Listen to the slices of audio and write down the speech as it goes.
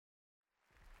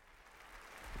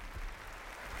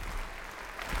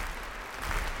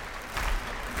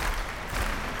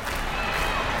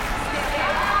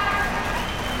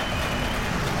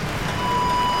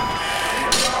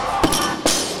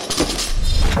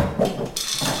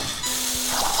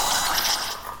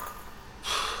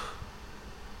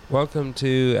Welcome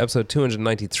to episode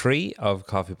 293 of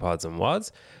Coffee Pods and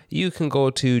Wads. You can go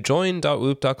to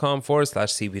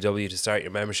join.whoop.com/CPW to start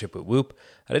your membership with Whoop.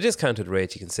 At a discounted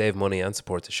rate, you can save money and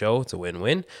support the show. It's a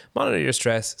win-win. Monitor your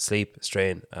stress, sleep,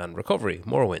 strain, and recovery.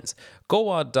 More wins.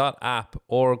 GoWOD.app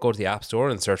or go to the App Store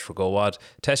and search for GoWOD.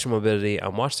 Test your mobility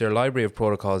and watch their library of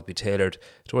protocols be tailored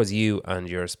towards you and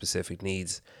your specific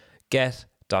needs.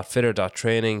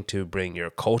 Get.fitter.training to bring your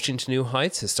coaching to new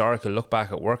heights. Historical look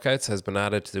back at workouts has been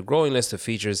added to the growing list of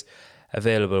features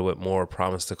available, with more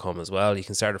promise to come as well. You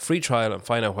can start a free trial and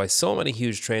find out why so many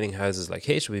huge training houses like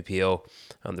HWPO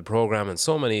and the program and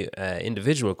so many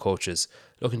individual coaches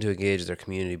looking to engage their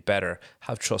community better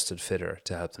have trusted Fitter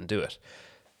to help them do it.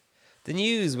 The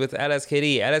news with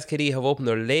LSKD. LSKD have opened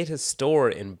their latest store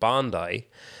in Bondi.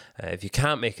 If you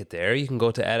can't make it there, you can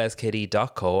go to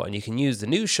lskd.co and you can use the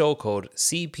new show code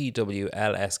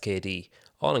CPWLSKD,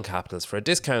 all in capitals, for a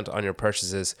discount on your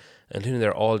purchases, including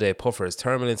their all-day puffers,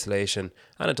 thermal insulation,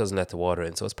 and it doesn't let the water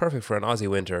in. So it's perfect for an Aussie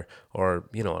winter or,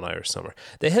 an Irish summer.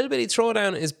 The Hillbilly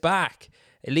Throwdown is back.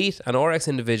 Elite and RX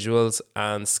individuals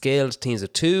and scaled teams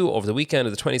of 2 over the weekend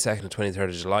of the 22nd and 23rd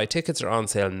of July. Tickets are on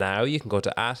sale now. You can go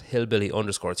to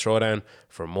 @hillbilly_throwdown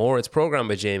for more. It's programmed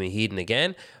by Jamie Heaton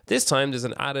again. This time there's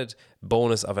an added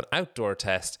bonus of an outdoor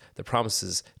test that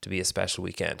promises to be a special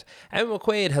weekend. Emma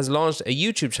McQuaid has launched a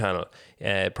YouTube channel.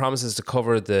 It promises to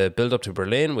cover the build up to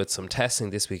Berlin with some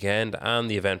testing this weekend and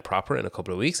the event proper in a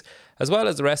couple of weeks, as well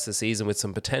as the rest of the season with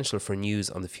some potential for news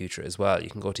on the future as well. You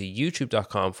can go to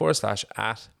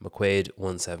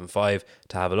youtube.com/@McQuaid175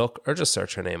 to have a look, or just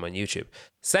search her name on YouTube.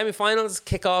 Semi-finals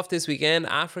kick off this weekend.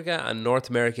 Africa and North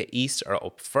America East are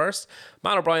up first.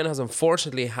 Matt O'Brien has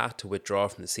unfortunately had to withdraw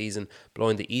from the season,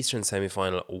 blowing the Eastern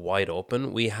semi-final wide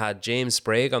open. We had James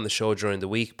Sprague on the show during the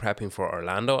week prepping for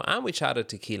Orlando, and we chatted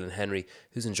to Keelan Henry,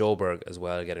 who's in Joburg as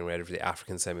well, getting ready for the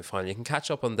African semi-final. You can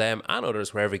catch up on them and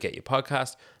others wherever you get your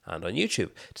podcast and on YouTube.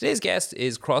 Today's guest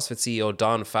is CrossFit CEO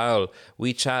Don Faul.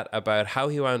 We chat about how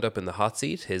he wound up in the hot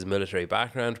seat, his military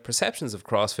background, perceptions of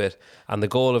CrossFit, and the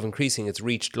goal of increasing its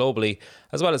reach globally,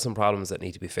 as well as some problems that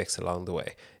need to be fixed along the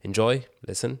way. Enjoy,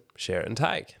 listen, share, and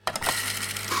tag.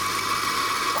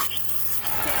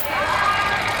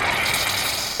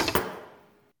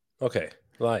 Okay,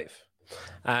 live.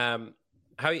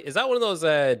 How is that one of those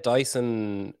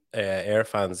Dyson air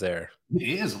fans there? It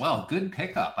is. Well, good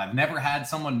pickup. I've never had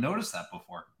someone notice that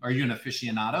before. Are you an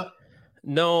aficionado?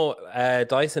 No,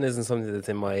 Dyson isn't something that's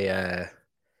in my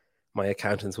my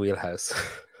accountant's wheelhouse.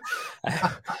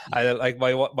 I like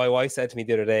my wife said to me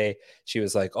the other day, she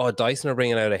was like, "Oh, Dyson are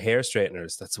bringing out a hair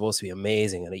straighteners that's supposed to be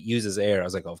amazing and it uses air." I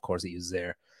was like, "Oh, of course it uses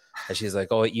air." And she's like,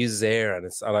 "Oh, it uses air," and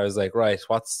I was like, "Right,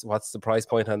 what's the price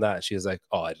point on that?" She was like,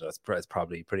 "Oh, I don't know, it's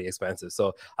probably pretty expensive."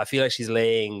 So I feel like she's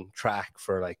laying track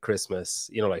for like Christmas,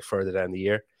 like further down the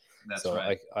year. That's so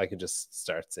right. I could just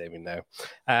start saving now.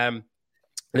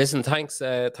 Listen, thanks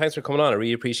for coming on. I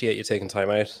really appreciate you taking time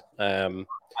out. My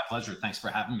pleasure. Thanks for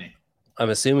having me.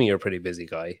 I'm assuming you're a pretty busy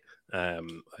guy.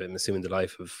 I'm assuming the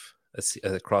life of a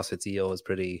CrossFit CEO is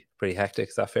pretty hectic.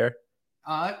 Is that fair?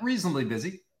 Reasonably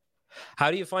busy.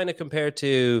 How do you find it compared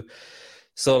to,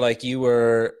 so like you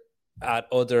were at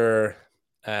other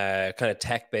kind of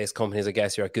tech-based companies? I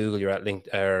guess you're at Google, you're at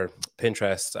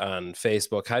Pinterest and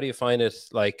Facebook. How do you find it,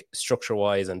 like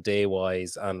structure-wise and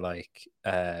day-wise and like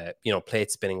plate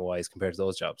spinning-wise compared to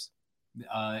those jobs?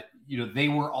 They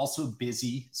were also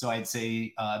busy, so I'd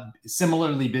say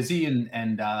similarly busy,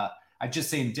 and I'd just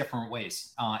say in different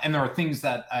ways. And there are things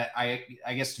that I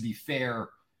guess, to be fair,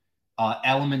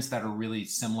 elements that are really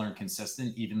similar and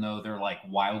consistent, even though they're like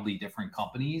wildly different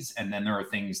companies. And then there are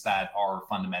things that are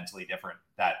fundamentally different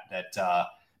that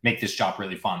make this job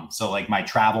really fun. So like my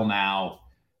travel now,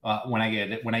 when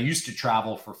I used to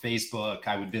travel for Facebook,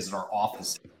 I would visit our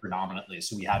office predominantly.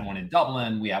 So we had one in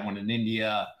Dublin, we had one in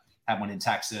India, had one in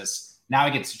Texas. Now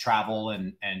I get to travel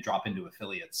and drop into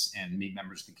affiliates and meet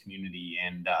members of the community.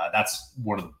 And that's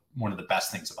one of the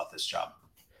best things about this job.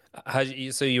 Were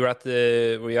you at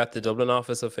the Dublin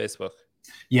office of Facebook?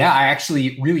 Yeah, I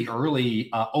actually really early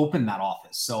opened that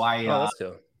office. So that's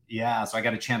cool. Yeah, so I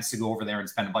got a chance to go over there and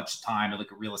spend a bunch of time and look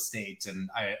at real estate, and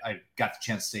I got the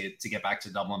chance to get back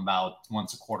to Dublin about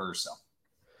once a quarter or so.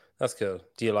 That's cool.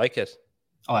 Do you like it?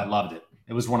 Oh, I loved it.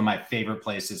 It was one of my favorite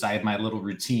places. I had my little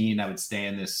routine. I would stay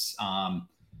in this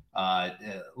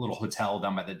little hotel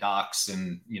down by the docks,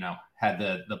 and had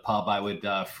the pub I would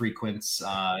frequent,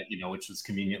 which was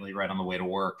conveniently right on the way to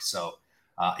work. So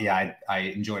I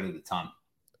enjoyed it a ton.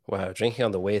 Wow, drinking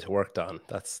on the way to work, Don.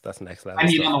 That's next level. I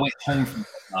mean, on the way home from work,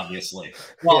 obviously.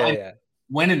 Well, yeah.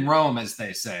 when in Rome, as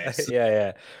they say. So.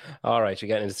 Yeah. All right, you're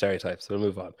getting into stereotypes. We'll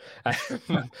move on.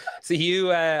 So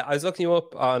you, I was looking you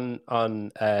up on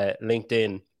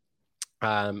LinkedIn.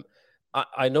 Um,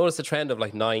 I noticed a trend of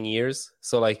like 9 years.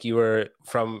 So like you were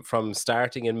from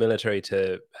starting in military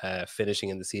to finishing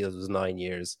in the SEALs was 9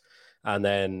 years, and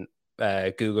then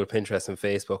Google, Pinterest, and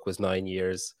Facebook was 9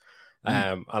 years.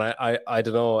 And I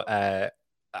don't know.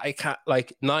 I can't,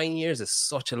 like, 9 years is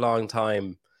such a long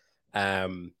time.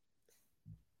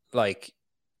 Like,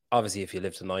 obviously if you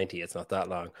live to 90 it's not that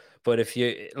long, but if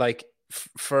you like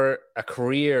for a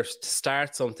career to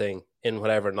start something in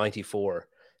whatever 94,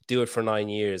 do it for 9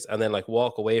 years and then like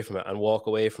walk away from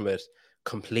it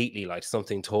completely, like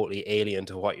something totally alien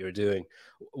to what you're doing.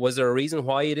 Was there a reason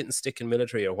why you didn't stick in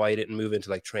military, or why you didn't move into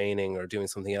like training or doing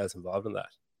something else involved in that?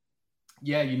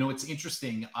 Yeah, it's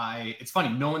interesting. It's funny.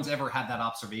 No one's ever had that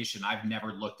observation. I've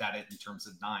never looked at it in terms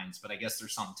of nines, but I guess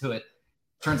there's something to it.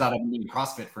 Turns out I've been doing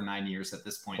CrossFit for 9 years at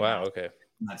this point. Wow. Now. Okay.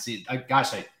 Let's see.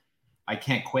 Gosh, I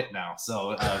can't quit now.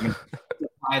 So I'm going to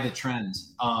buy the trend.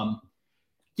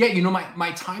 Yeah,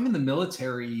 my time in the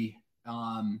military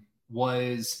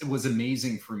was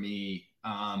amazing for me.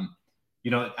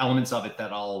 Elements of it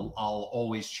that I'll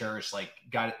always cherish, like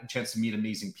got a chance to meet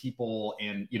amazing people.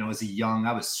 And, I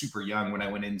was super young when I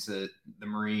went into the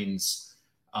Marines,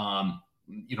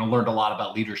 learned a lot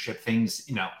about leadership things,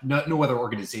 no other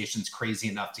organization's crazy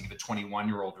enough to give a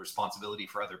 21-year-old responsibility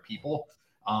for other people.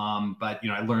 But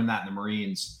I learned that in the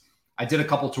Marines. I did a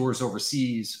couple tours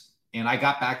overseas, and I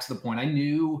got back to the point I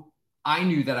knew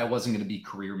that I wasn't going to be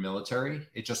career military.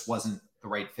 It just wasn't the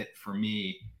right fit for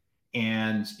me.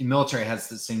 And in military has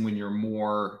this thing when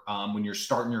when you're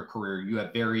starting your career, you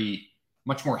have very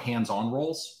much more hands-on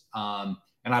roles.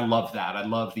 And I love that. I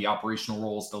love the operational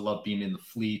roles. I love being in the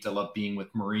fleet. I love being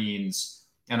with Marines.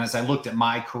 And as I looked at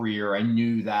my career, I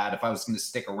knew that if I was going to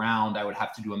stick around, I would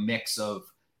have to do a mix of,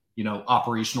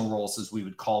 operational roles, as we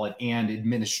would call it, and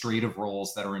administrative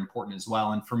roles that are important as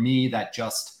well. And for me, that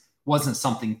just wasn't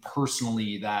something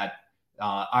personally that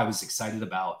I was excited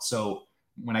about. So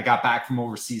when I got back from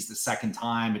overseas the second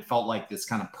time, it felt like this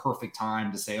kind of perfect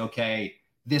time to say, okay,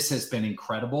 this has been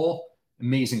incredible,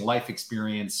 amazing life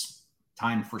experience,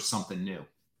 time for something new.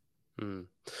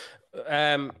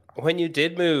 When you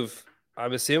did move,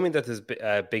 I'm assuming that there's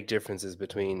big differences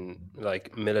between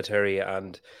like military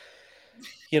and,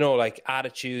 like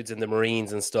attitudes in the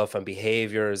Marines and stuff, and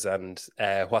behaviors, and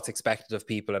what's expected of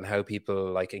people, and how people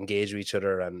like engage with each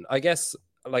other. And I guess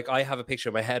like I have a picture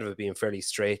in my head of it being fairly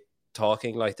straight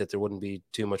talking, like that there wouldn't be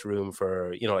too much room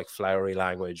for, like flowery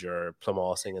language or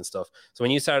plumossing and stuff. So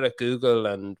when you started at Google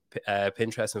and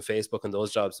Pinterest and Facebook and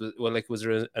those jobs, was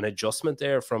there an adjustment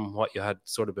there from what you had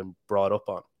sort of been brought up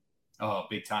on? Oh,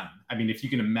 big time. I mean, if you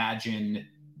can imagine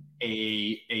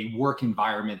a work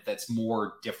environment that's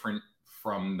more different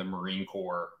from the Marine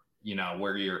Corps,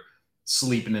 where you're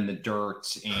sleeping in the dirt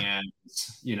and,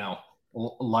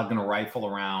 lugging a rifle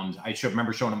around. I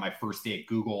remember showing up my first day at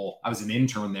Google. I was an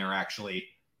intern there, actually.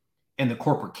 And the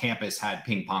corporate campus had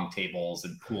ping pong tables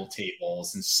and pool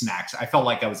tables and snacks. I felt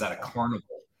like I was at a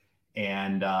carnival.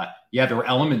 And there were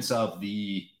elements of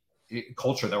the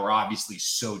culture that were obviously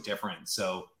so different.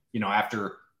 So,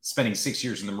 after spending 6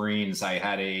 years in the Marines, I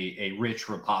had a rich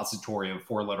repository of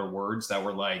 4-letter words that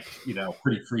were like,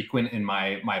 pretty frequent in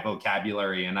my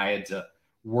vocabulary. And I had to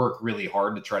work really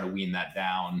hard to try to wean that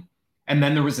down. And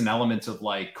then there was an element of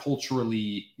like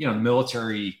culturally, the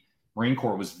military Marine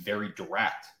Corps was very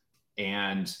direct,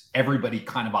 and everybody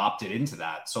kind of opted into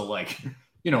that. So like,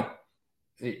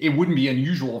 it wouldn't be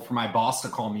unusual for my boss to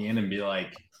call me in and be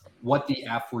like, what the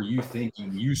F were you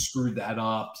thinking? You screwed that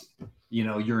up.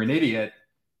 You're an idiot.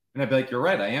 And I'd be like, you're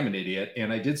right, I am an idiot.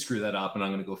 And I did screw that up, and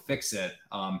I'm going to go fix it.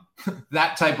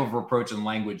 That type of approach and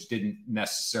language didn't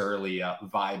necessarily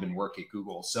vibe and work at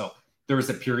Google. So there was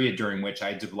a period during which I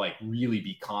had to like really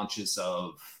be conscious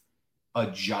of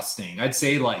adjusting. I'd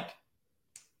say like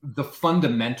the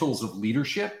fundamentals of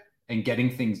leadership and getting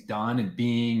things done and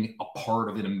being a part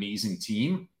of an amazing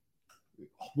team,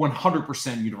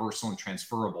 100% universal and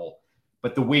transferable.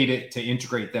 But the way to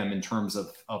integrate them in terms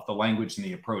of the language and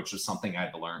the approach is something I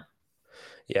had to learn.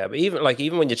 Yeah, but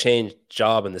even when you change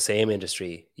job in the same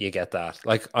industry, you get that.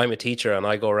 Like I'm a teacher and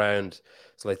I go around.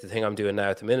 So like the thing I'm doing now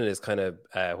at the minute is kind of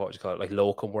what would you call it, like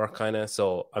locum work kind of.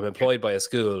 So I'm employed by a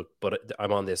school, but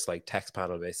I'm on this like text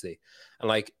panel basically. And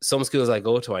like some schools I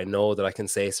go to, I know that I can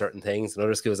say certain things, and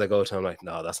other schools I go to, I'm like,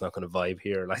 no, that's not going to vibe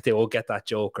here. Like they won't get that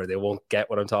joke, or they won't get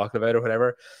what I'm talking about, or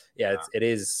whatever. Yeah, it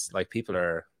is like people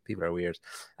are weird.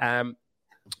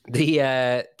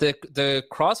 The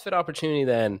CrossFit opportunity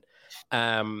then,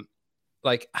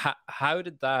 like how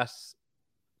did that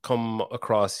come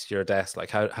across your desk? Like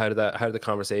how did the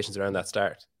conversations around that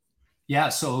start? Yeah.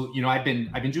 So, I've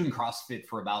been doing CrossFit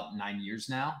for about 9 years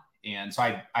now. And so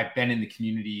I've been in the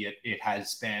community. It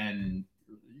has been,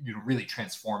 really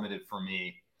transformative for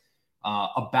me.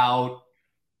 About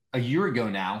a year ago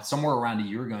now, somewhere around a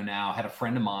year ago now, I had a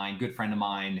friend of mine, good friend of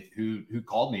mine, who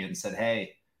called me and said,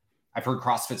 "Hey, I've heard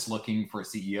CrossFit's looking for a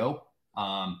CEO."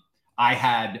 I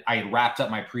had wrapped up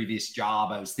my previous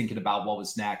job. I was thinking about what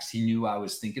was next. He knew I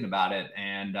was thinking about it,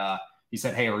 and he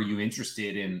said, "Hey, are you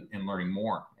interested in learning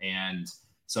more?" And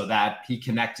so that he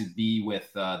connected me with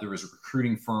there was a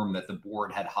recruiting firm that the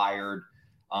board had hired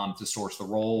to source the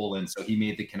role, and so he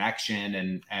made the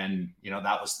connection, and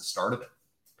that was the start of it.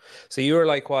 So you were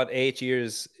like what, 8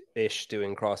 years ish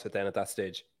doing CrossFit then at that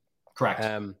stage? Correct.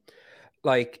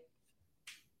 Like,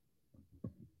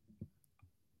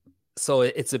 so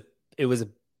it was a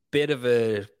bit of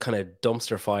a kind of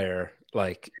dumpster fire,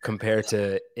 like compared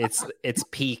to its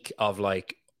peak of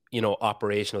like,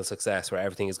 operational success where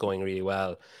everything is going really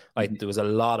well. Like there was a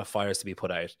lot of fires to be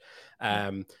put out.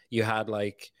 You had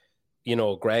like,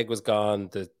 Greg was gone,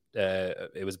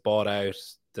 it was bought out.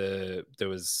 There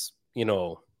was,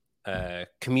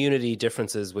 community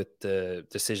differences with the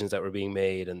decisions that were being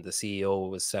made, and the CEO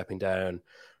was stepping down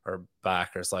or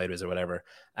back or sideways or whatever.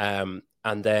 And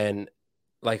then,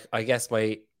 like, I guess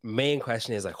my main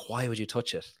question is like, why would you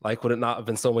touch it? Like, would it not have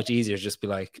been so much easier to just be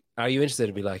like, are you interested?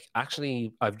 To be like,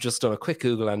 actually, I've just done a quick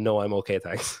Google and no, I'm okay,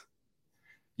 thanks.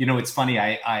 It's funny.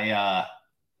 I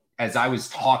as I was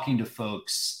talking to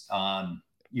folks,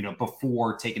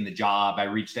 before taking the job, I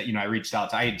reached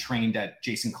out I had trained at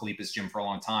Jason Khalipa's gym for a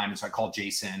long time. And so I called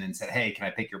Jason and said, "Hey, can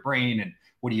I pick your brain? And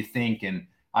what do you think?" And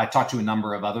I talked to a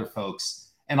number of other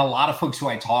folks, and a lot of folks who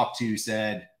I talked to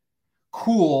said,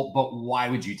 "Cool, but why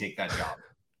would you take that job?"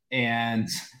 And,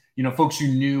 folks who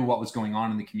knew what was going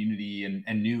on in the community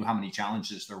and knew how many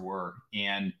challenges there were.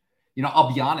 And,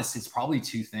 I'll be honest, it's probably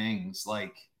two things.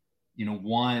 Like,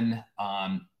 one,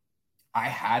 I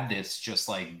had this just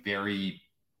like very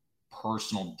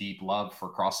personal, deep love for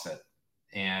CrossFit,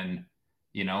 and,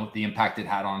 the impact it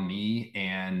had on me,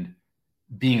 and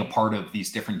being a part of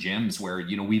these different gyms where,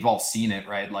 we've all seen it,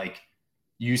 right? Like,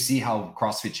 you see how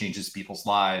CrossFit changes people's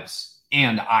lives.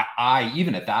 And I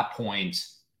even at that point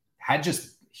had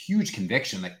just huge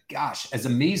conviction that, gosh, as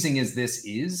amazing as this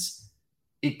is,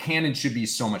 it can and should be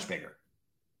so much bigger.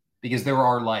 Because there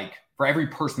are, like, for every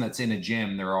person that's in a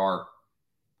gym, there are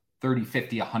 30,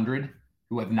 50, 100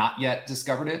 who have not yet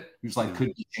discovered it, who's like,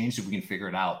 could be changed if we can figure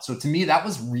it out. So to me, that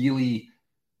was really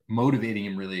motivating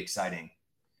and really exciting.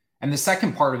 And the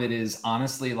second part of it is,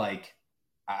 honestly, like,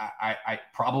 I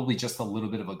probably just a little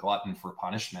bit of a glutton for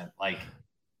punishment. Like,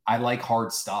 I like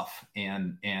hard stuff.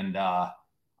 And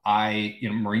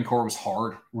Marine Corps was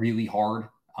hard, really hard.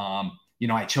 I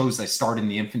started in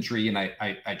the infantry, and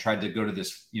I tried to go to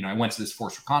this, I went to this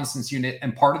force reconnaissance unit.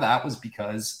 And part of that was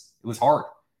because it was hard.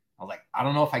 I was like, I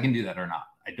don't know if I can do that or not.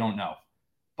 I don't know.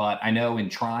 But I know in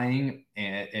trying,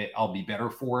 I'll be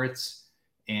better for it.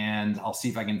 And I'll see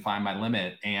if I can find my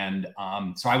limit. And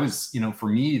so I was, for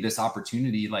me, this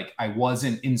opportunity, like, I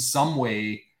wasn't in some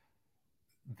way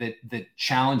that the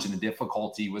challenge and the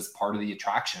difficulty was part of the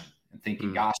attraction, and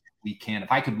thinking, gosh, we can,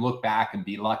 if I could look back and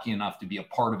be lucky enough to be a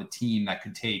part of a team that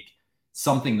could take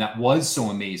something that was so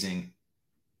amazing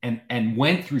and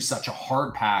went through such a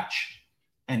hard patch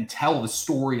and tell the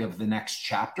story of the next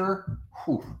chapter,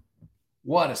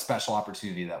 what a special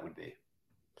opportunity that would be.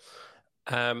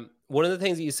 One of the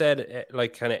things that you said,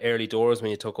 like kind of early doors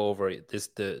when you took over,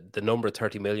 the number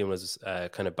 30 million was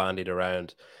kind of bandied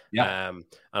around. Yeah. And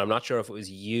I'm not sure if it was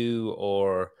you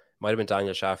or might have been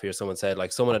Daniel Shafi or someone said,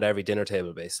 like, someone at every dinner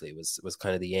table basically was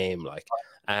kind of the aim. Like,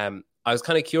 I was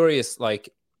kind of curious, like,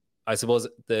 I suppose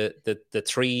the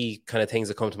three kind of things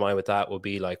that come to mind with that would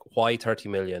be like, why 30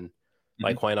 million?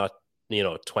 Like, why not,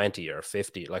 20 or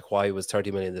 50? Like, why was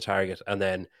 30 million the target? And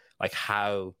then, like,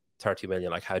 how 30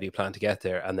 million? Like, how do you plan to get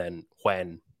there? And then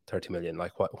when 30 million?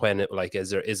 Like, when? Like, is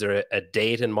there a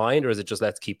date in mind, or is it just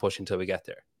let's keep pushing till we get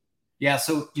there? Yeah.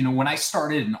 So, when I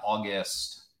started in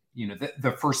August,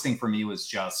 the first thing for me was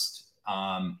just,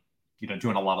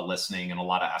 doing a lot of listening and a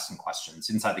lot of asking questions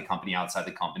inside the company, outside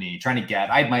the company,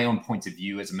 I had my own point of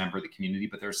view as a member of the community,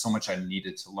 but there's so much I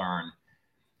needed to learn.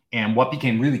 And what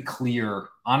became really clear,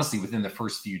 honestly, within the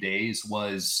first few days,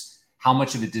 was how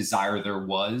much of a desire there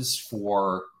was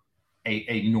for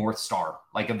a North Star,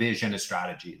 like a vision, a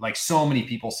strategy. Like, so many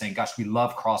people saying, gosh, we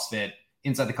love CrossFit,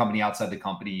 inside the company, outside the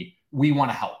company. We want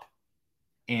to help.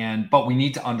 But we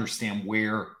need to understand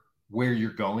where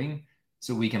you're going.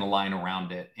 so we can align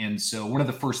around it. And so one of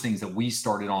the first things that we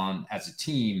started on as a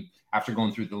team after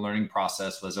going through the learning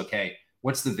process was, okay,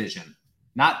 what's the vision?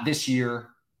 Not this year,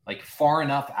 like far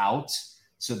enough out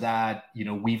so that,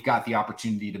 we've got the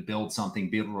opportunity to build something,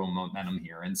 build real momentum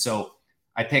here. And so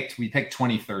we picked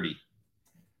 2030.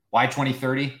 Why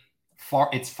 2030?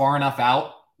 It's far enough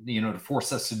out, to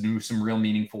force us to do some real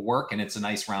meaningful work. And it's a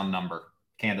nice round number.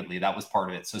 Candidly, that was part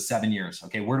of it. So 7 years.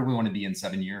 Okay, where do we want to be in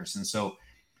 7 years? And so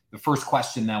the first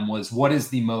question then was, what is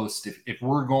the most, if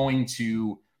we're going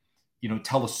to,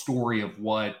 tell a story of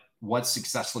what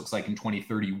success looks like in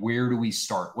 2030, where do we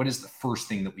start? What is the first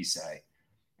thing that we say?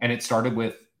 And it started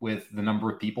with the number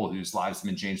of people whose lives have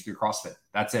been changed through CrossFit.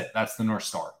 That's it. That's the North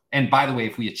Star. And by the way,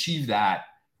 if we achieve that,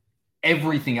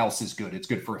 everything else is good. It's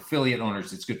good for affiliate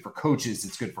owners. It's good for coaches.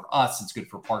 It's good for us. It's good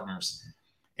for partners.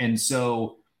 And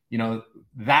so,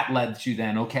 that led to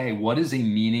then, okay, what is a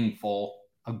meaningful,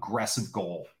 aggressive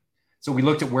goal? So we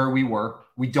looked at where we were.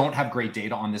 We don't have great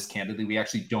data on this, candidly. We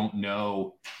actually don't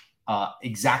know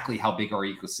exactly how big our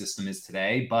ecosystem is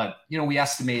today. But, we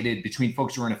estimated between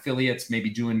folks who are in affiliates, maybe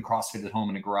doing CrossFit at home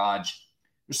in a garage,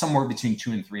 there's somewhere between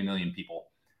 2 and 3 million people.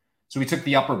 So we took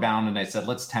the upper bound and I said,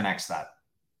 let's 10x that.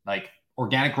 Like,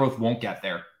 organic growth won't get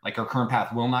there. Like, our current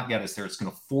path will not get us there. It's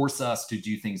going to force us to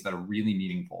do things that are really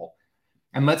meaningful.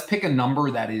 And let's pick a number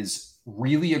that is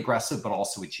really aggressive, but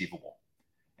also achievable.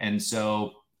 And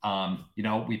so,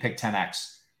 we picked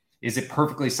 10x. Is it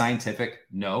perfectly scientific?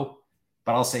 No.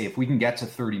 But I'll say if we can get to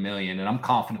 30 million, and I'm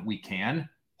confident we can,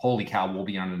 holy cow, we'll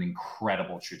be on an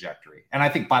incredible trajectory. And I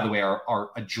think, by the way,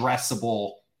 our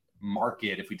addressable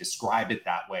market, if we describe it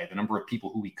that way, the number of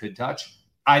people who we could touch,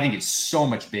 I think it's so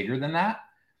much bigger than that.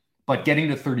 But getting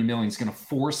to 30 million is going to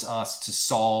force us to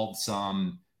solve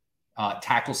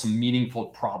tackle some meaningful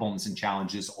problems and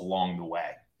challenges along the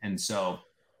way. And so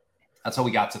that's how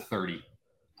we got to 30.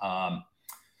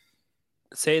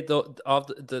 Say of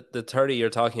the 30 you're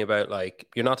talking about, like,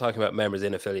 you're not talking about members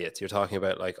in affiliates. You're talking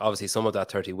about, like, obviously some of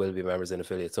that 30 will be members in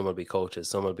affiliates. Some will be coaches.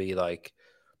 Some will be like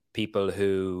people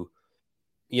who,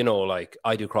 like,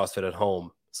 I do CrossFit at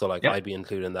home. So like, yep, I'd be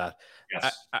included in that.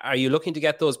 Yes. Are you looking to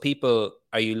get those people?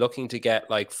 Are you looking to get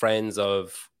like friends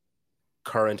of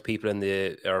current people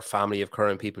or family of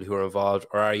current people who are involved?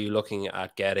 Or are you looking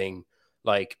at getting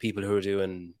like people who are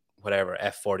doing whatever,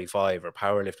 F45 or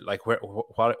powerlifting? Like,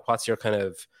 what's your kind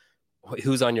of,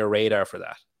 who's on your radar for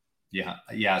that?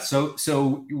 Yeah.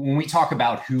 So when we talk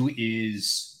about who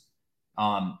is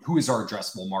our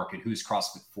addressable market, who's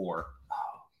CrossFit for?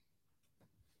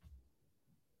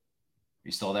 Are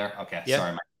you still there? Okay. Yeah.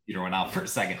 Sorry, my computer went out for a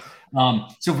second.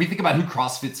 So if we think about who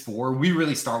CrossFit's for, we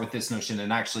really start with this notion.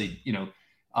 And actually,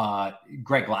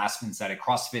 Greg Glassman said it,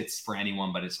 CrossFit's for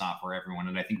anyone, but it's not for everyone.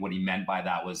 And I think what he meant by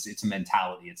that was it's a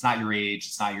mentality. It's not your age.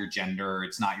 It's not your gender.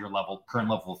 It's not your current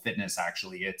level of fitness.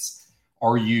 Actually, it's,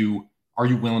 are you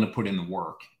willing to put in the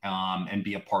work and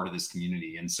be a part of this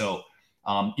community? And so,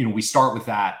 we start with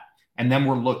that. And then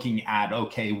we're looking at,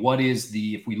 okay,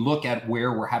 if we look at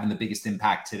where we're having the biggest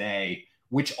impact today,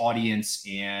 which audience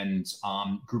and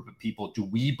group of people do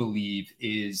we believe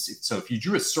so if you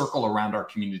drew a circle around our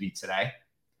community today,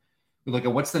 we look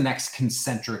at what's the next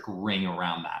concentric ring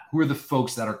around that. Who are the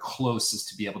folks that are closest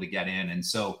to be able to get in? And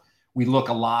so we look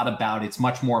a lot about, it's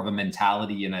much more of a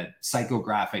mentality and a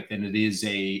psychographic than it is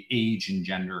a age and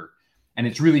gender. And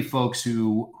it's really folks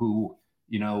who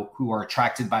are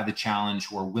attracted by the challenge,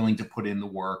 who are willing to put in the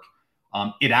work.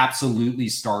 It absolutely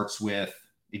starts with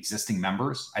existing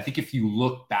members. I think if you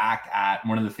look back at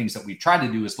one of the things that we've tried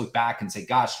to do is look back and say,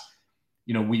 gosh,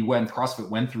 CrossFit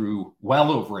went through well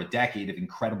over a decade of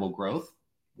incredible growth.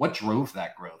 What drove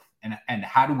that growth? And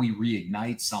how do we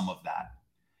reignite some of that?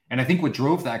 And I think what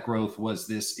drove that growth was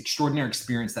this extraordinary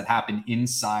experience that happened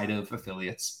inside of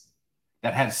affiliates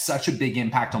that had such a big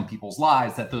impact on people's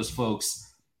lives that those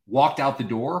folks walked out the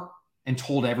door and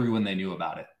told everyone they knew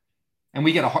about it. And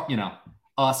we get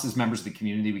us as members of the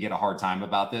community, we get a hard time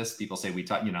about this. People say we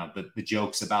talk, the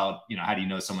jokes about, how do you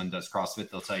know someone does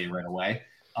CrossFit? They'll tell you right away.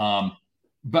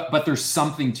 But there's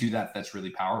something to that that's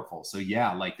really powerful. So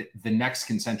yeah, like the next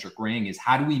concentric ring is,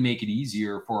 how do we make it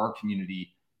easier for our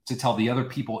community to tell the other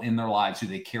people in their lives who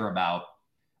they care about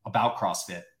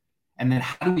CrossFit? And then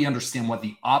how do we understand what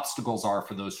the obstacles are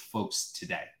for those folks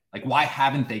today? Like, why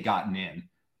haven't they gotten in?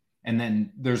 And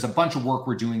then there's a bunch of work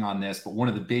we're doing on this, but one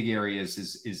of the big areas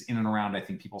is in and around, I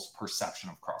think, people's perception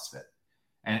of CrossFit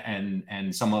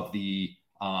and some of the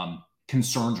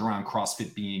concerns around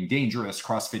CrossFit being dangerous,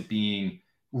 CrossFit being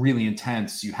really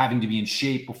intense, you having to be in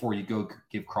shape before you go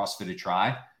give CrossFit a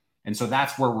try. And so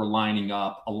that's where we're lining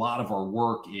up. A lot of our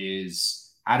work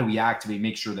is how do we activate,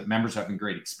 make sure that members are having a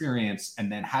great experience,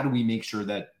 and then how do we make sure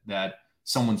that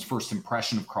someone's first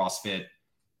impression of CrossFit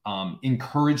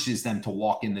encourages them to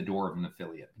walk in the door of an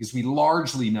affiliate? Because we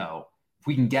largely know if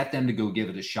we can get them to go give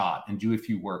it a shot and do a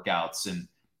few workouts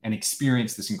and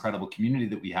experience this incredible community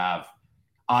that we have,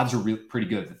 odds are pretty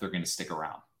good that they're going to stick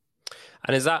around.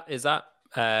 And is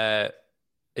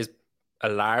a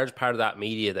large part of that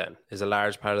media then? Is a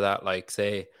large part of that, like,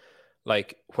 say,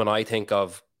 like when I think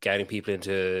of getting people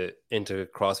into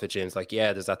CrossFit gyms, like,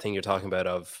 yeah, there's that thing you're talking about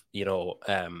of,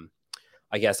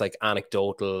 I guess like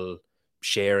anecdotal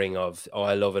sharing of, oh,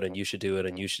 I love it and you should do it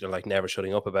and you should, like, never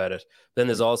shutting up about it. Then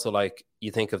there's also, like,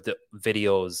 you think of the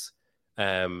videos,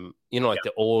 like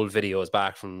the old videos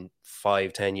back from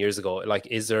 5-10 years ago. Like,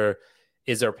 is there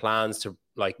plans to,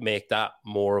 like, make that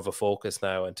more of a focus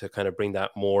now and to kind of bring that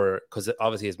more, because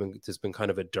obviously there's been kind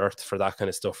of a dearth for that kind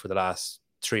of stuff for the last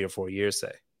 3 or 4 years,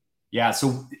 say? Yeah,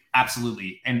 so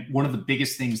absolutely. And one of the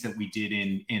biggest things that we did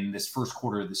in this first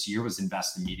quarter of this year was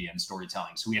invest in media and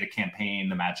storytelling. So we had a campaign,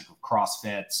 The Magic of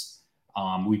CrossFit.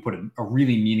 We put a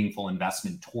really meaningful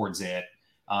investment towards it.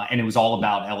 And it was all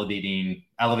about elevating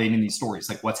these stories,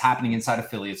 like what's happening inside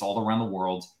affiliates all around the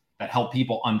world that help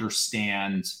people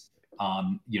understand,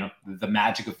 the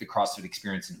magic of the CrossFit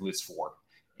experience and who it's for.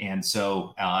 And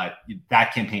so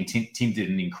that campaign team did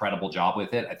an incredible job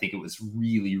with it. I think it was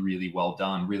really, really well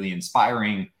done, really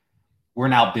inspiring. We're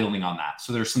now building on that.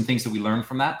 So there's some things that we learned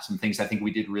from that, some things I think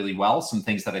we did really well, some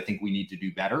things that I think we need to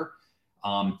do better.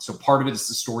 So part of it is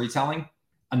the storytelling.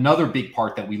 Another big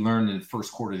part that we learned in the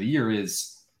first quarter of the year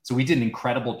is, so we did an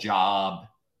incredible job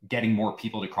getting more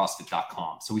people to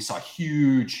CrossFit.com. So we saw a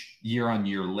huge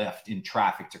year-on-year lift in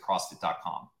traffic to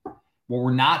CrossFit.com. What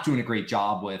we're not doing a great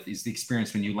job with is the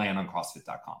experience when you land on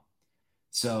CrossFit.com.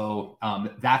 So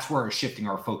that's where we're shifting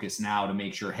our focus now to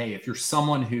make sure, hey, if you're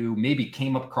someone who maybe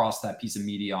came across that piece of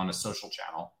media on a social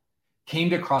channel, came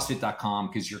to CrossFit.com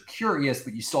because you're curious,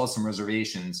 but you still have some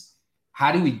reservations,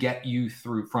 how do we get you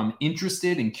through from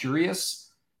interested and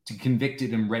curious to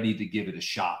convicted and ready to give it a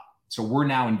shot? So we're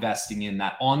now investing in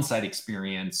that on-site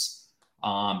experience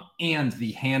and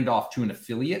the handoff to an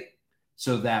affiliate,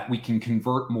 so that we can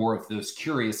convert more of those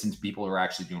curious into people who are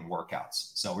actually doing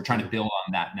workouts. So we're trying to build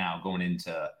on that now going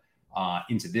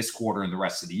into this quarter and the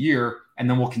rest of the year. And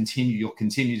then you'll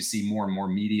continue to see more and more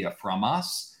media from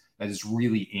us that is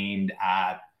really aimed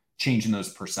at changing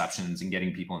those perceptions and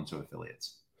getting people into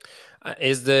affiliates.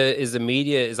 Is the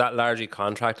media, is that largely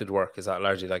contracted work? Is that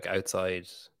largely like outside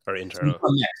or internal?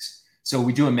 So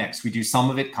we do a mix. We do some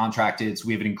of it contracted. So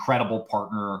we have an incredible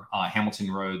partner,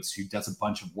 Hamilton Rhodes, who does a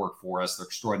bunch of work for us. They're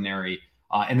extraordinary.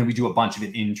 And then we do a bunch of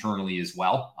it internally as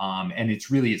well. And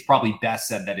it's probably best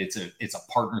said that it's a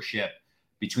partnership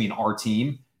between our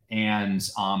team and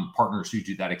partners who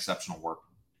do that exceptional work.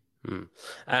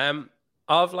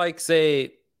 Of, like,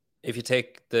 say, if you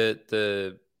take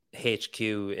the HQ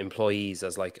employees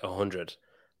as like 100,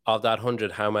 of that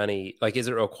 100, how many, like, is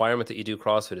it a requirement that you do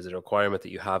CrossFit? Is it a requirement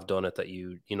that you have done it, that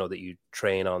you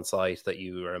train on site, that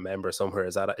you are a member somewhere?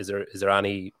 Is there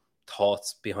any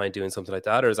thoughts behind doing something like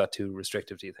that, or is that too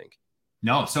restrictive, do you think?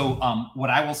 No. So what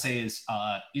I will say is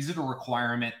it a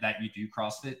requirement that you do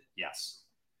CrossFit? Yes.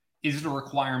 Is it a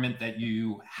requirement that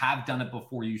you have done it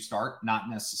before you start? Not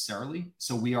necessarily.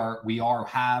 So we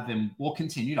have and we'll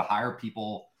continue to hire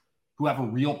people who have a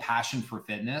real passion for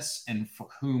fitness and for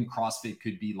whom CrossFit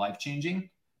could be life-changing,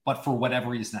 but for whatever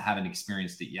reason haven't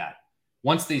experienced it yet.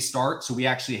 Once they start, so we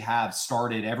actually have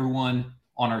started, everyone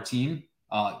on our team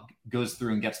goes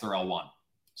through and gets their L1.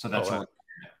 So that's a requirement.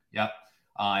 Yep.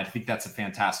 I think that's a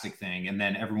fantastic thing. And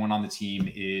then everyone on the team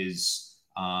is,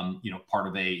 part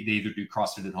of they either do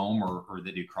CrossFit at home or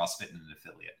they do CrossFit in an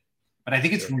affiliate. But I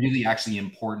think it's really actually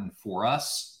important for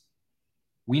us.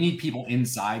 We need people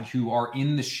inside who are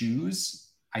in the shoes,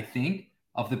 I think,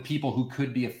 of the people who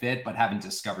could be a fit but haven't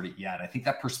discovered it yet. I think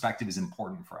that perspective is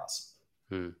important for us.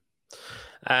 You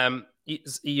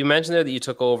mentioned there that you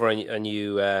took over and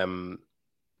you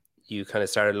kind of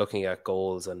started looking at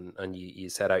goals and you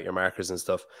set out your markers and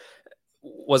stuff.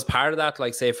 Was part of that,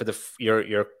 like, say, for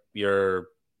your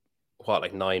what,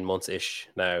 like 9 months ish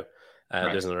now?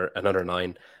 Right. There's another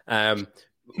 9.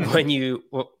 When you,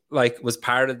 like, was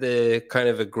part of the kind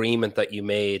of agreement that you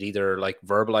made either like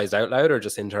verbalized out loud or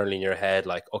just internally in your head,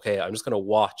 like, okay, I'm just going to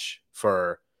watch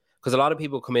for, because a lot of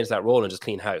people come into that role and just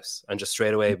clean house and just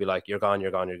straight away be like, you're gone,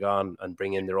 and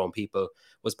bring in their own people.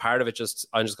 Was part of it just,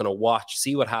 I'm just going to watch,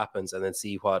 see what happens, and then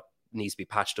see what needs to be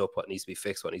patched up, what needs to be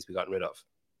fixed, what needs to be gotten rid of?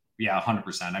 Yeah,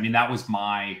 100%. I mean, that was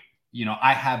I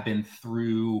have been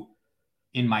through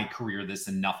in my career this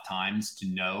enough times to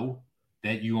know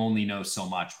that you only know so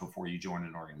much before you join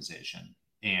an organization.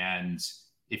 And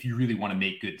if you really want to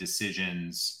make good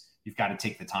decisions, you've got to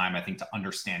take the time, I think, to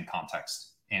understand context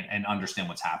and understand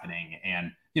what's happening.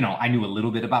 And, I knew a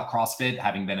little bit about CrossFit,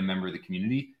 having been a member of the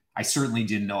community. I certainly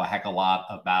didn't know a heck of a lot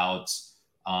about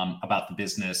the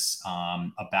business,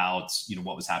 about,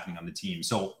 what was happening on the team.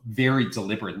 So very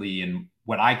deliberately, and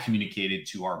what I communicated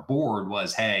to our board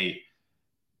was, hey,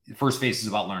 the first phase is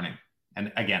about learning.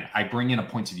 And again, I bring in a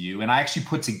point of view, and I actually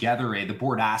put together the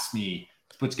board asked me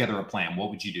to put together a plan. What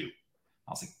would you do?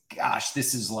 I was like, gosh,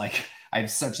 this is like, I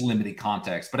have such limited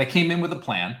context, but I came in with a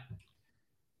plan,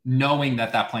 knowing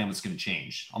that plan was going to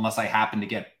change unless I happened to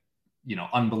get,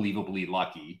 unbelievably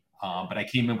lucky. But I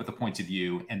came in with a point of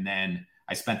view, and then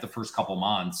I spent the first couple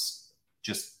months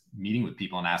just meeting with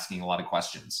people and asking a lot of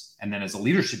questions. And then as a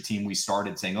leadership team, we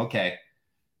started saying, okay,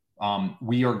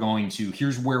 we are going to,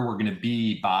 here's where we're going to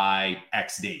be by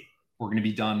X date. We're going to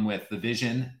be done with the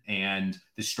vision and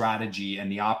the strategy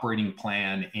and the operating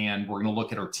plan. And we're going to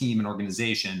look at our team and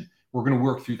organization. We're going to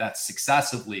work through that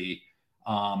successively.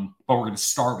 But we're going to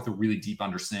start with a really deep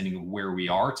understanding of where we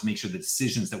are to make sure the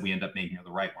decisions that we end up making are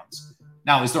the right ones.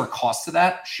 Now, is there a cost to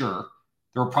that? Sure.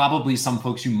 There are probably some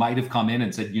folks who might have come in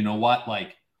and said, you know what,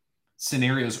 like,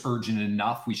 scenario's urgent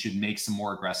enough, we should make some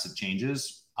more aggressive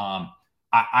changes.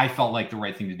 I felt like the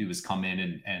right thing to do is come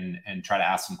in and try to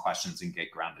ask some questions and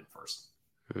get grounded first.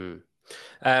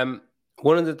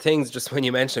 One of the things, just when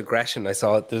you mentioned aggression, I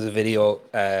saw there's a video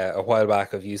a while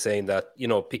back of you saying that,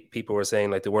 people were saying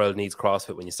like the world needs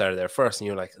CrossFit when you started there first, and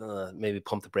you're like, maybe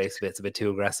pump the brakes a bit, it's a bit too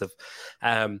aggressive.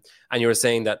 And you were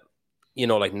saying that,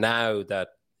 like now that,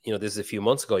 this is a few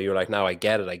months ago, you're like, now I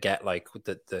get it. I get like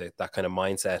that kind of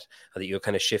mindset, and that you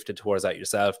kind of shifted towards that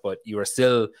yourself, but you are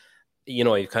still,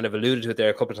 you've kind of alluded to it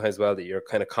there a couple of times as well, that you're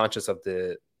kind of conscious of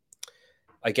the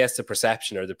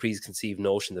perception or the preconceived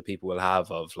notion that people will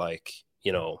have of like,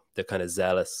 the kind of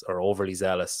zealous or overly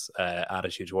zealous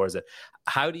attitude towards it.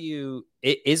 How do you,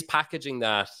 is packaging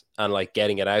that and like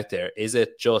getting it out there, is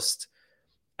it just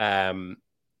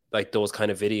like those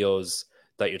kind of videos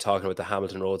that you're talking about, the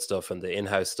Hamilton Road stuff and the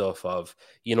in-house stuff of,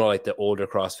 like the older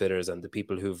CrossFitters and the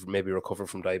people who've maybe recovered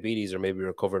from diabetes or maybe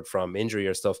recovered from injury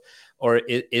or stuff? Or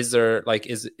is there like,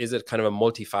 is it kind of a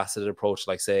multifaceted approach?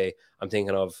 Like, say, I'm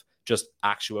thinking of just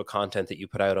actual content that you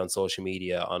put out on social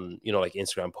media, on, like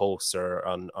Instagram posts or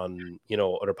on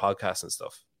other podcasts and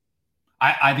stuff?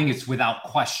 I think it's without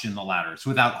question the latter. It's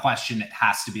without question, it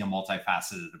has to be a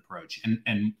multifaceted approach.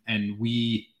 And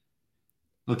we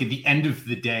look, at the end of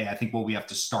the day, I think what we have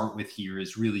to start with here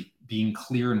is really being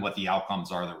clear in what the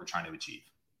outcomes are that we're trying to achieve.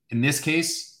 In this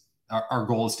case, our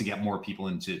goal is to get more people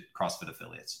into CrossFit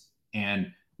affiliates.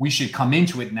 And we should come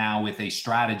into it now with a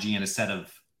strategy and a set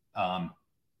of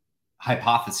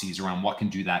hypotheses around what can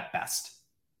do that best.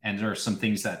 And there are some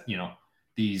things that,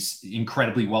 these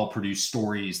incredibly well-produced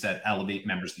stories that elevate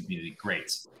members of the community,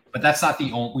 great. But that's not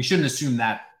the only, we shouldn't assume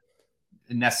that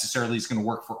necessarily is going to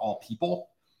work for all people.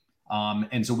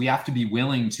 And so we have to be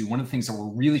willing to, one of the things that we're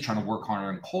really trying to work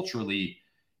on culturally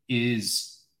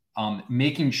is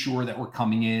making sure that we're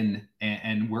coming in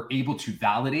and we're able to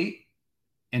validate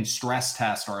and stress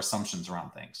test our assumptions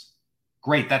around things.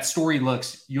 Great. That story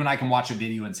looks, you and I can watch a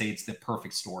video and say it's the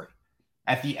perfect story.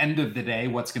 At the end of the day,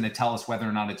 what's going to tell us whether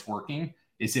or not it's working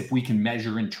is if we can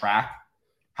measure and track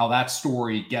how that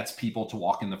story gets people to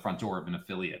walk in the front door of an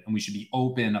affiliate. And we should be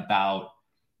open about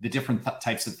the different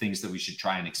types of things that we should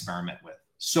try and experiment with.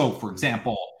 So, for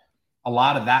example, a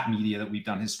lot of that media that we've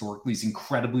done historically is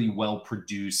incredibly well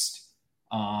produced,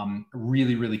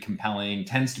 really, really compelling,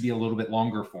 tends to be a little bit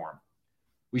longer form.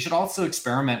 We should also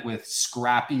experiment with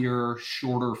scrappier,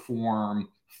 shorter form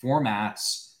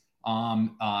formats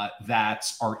that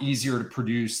are easier to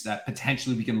produce, that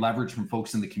potentially we can leverage from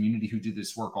folks in the community who do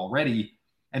this work already,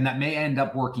 and that may end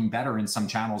up working better in some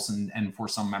channels and for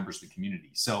some members of the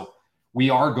community. So we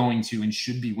are going to and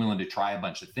should be willing to try a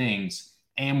bunch of things,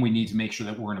 and we need to make sure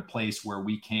that we're in a place where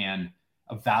we can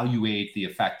evaluate the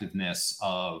effectiveness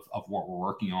of what we're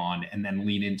working on and then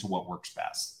lean into what works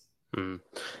best.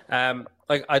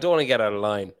 Like, I don't want to get out of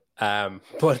line,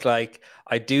 but like,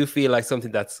 I do feel like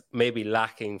something that's maybe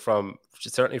lacking from,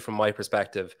 certainly from my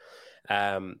perspective.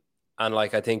 And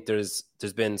like, I think there's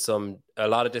been a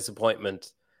lot of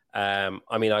disappointment.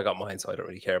 I mean, I got mine, so I don't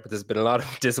really care, but there's been a lot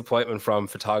of disappointment from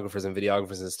photographers and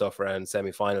videographers and stuff around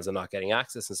semifinals and not getting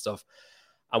access and stuff.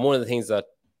 And one of the things that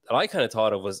I kind of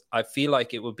thought of was, I feel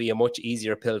like it would be a much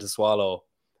easier pill to swallow,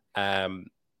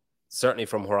 certainly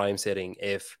from where I'm sitting,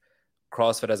 if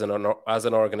CrossFit as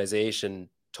an organization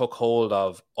took hold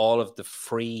of all of the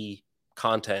free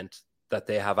content that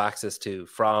they have access to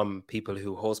from people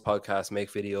who host podcasts,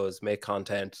 make videos, make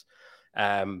content,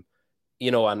 and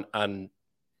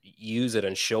use it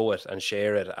and show it and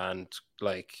share it and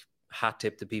like hat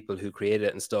tip the people who created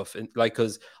it and stuff. And like,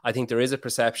 because I think there is a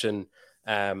perception,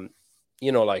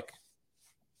 like,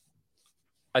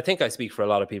 I think I speak for a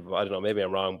lot of people. I don't know, maybe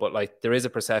I'm wrong, but like there is a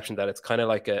perception that it's kind of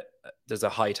like there's a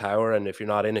high tower, and if you're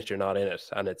not in it, you're not in it.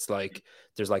 And it's like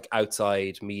there's like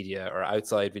outside media or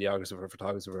outside videographer,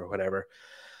 photographer, or whatever.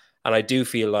 And I do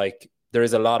feel like there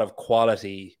is a lot of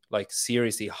quality, like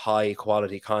seriously high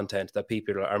quality content that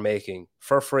people are making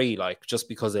for free, like just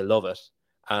because they love it.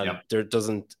 And there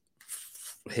doesn't,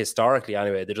 historically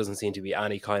anyway, there doesn't seem to be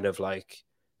any kind of like,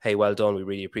 hey, well done, we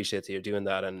really appreciate that you're doing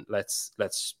that, and let's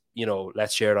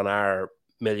share it on our 1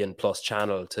 million+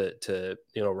 channel to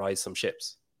rise some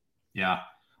ships. Yeah.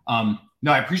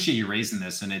 No, I appreciate you raising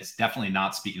this, and it's definitely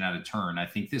not speaking out of turn. I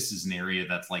think this is an area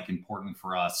that's like important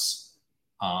for us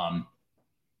to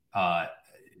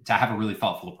have a really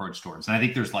thoughtful approach towards. And I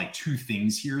think there's like two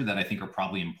things here that I think are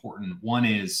probably important. One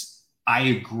is, I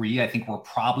agree. I think we're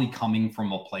probably coming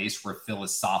from a place where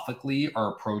philosophically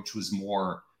our approach was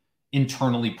more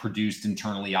internally produced,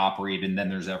 internally operated, and then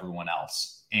there's everyone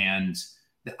else. And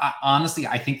honestly,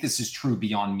 I think this is true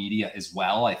beyond media as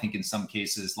well. I think in some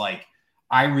cases, like,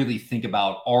 I really think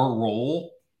about our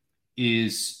role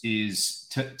is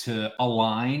to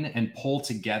align and pull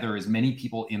together as many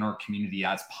people in our community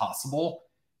as possible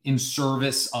in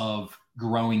service of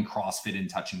growing CrossFit and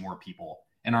touching more people.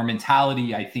 And our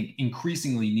mentality, I think,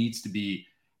 increasingly needs to be,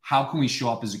 how can we show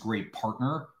up as a great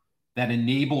partner that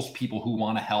enables people who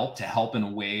want to help in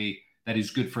a way that is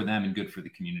good for them and good for the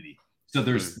community.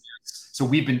 So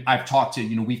we've talked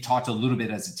a little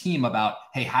bit as a team about,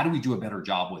 hey, how do we do a better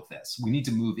job with this? We need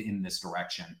to move in this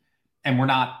direction. And we're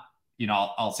not,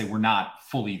 I'll say we're not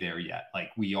fully there yet. Like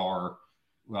we're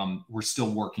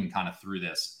still working kind of through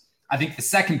this. I think the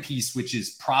second piece, which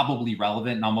is probably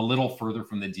relevant, and I'm a little further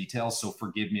from the details, so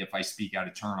forgive me if I speak out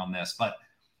of turn on this, but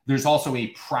there's also a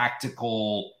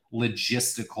practical,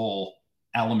 logistical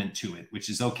element to it, which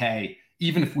is, okay,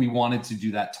 even if we wanted to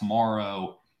do that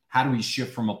tomorrow, how do we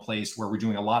shift from a place where we're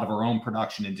doing a lot of our own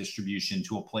production and distribution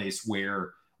to a place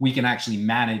where we can actually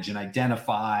manage and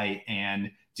identify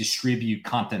and distribute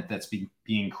content that's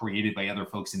being created by other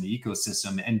folks in the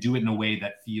ecosystem, and do it in a way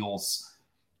that feels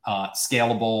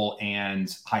scalable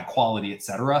and high quality, et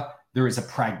cetera. There is a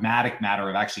pragmatic matter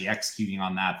of actually executing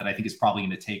on that I think is probably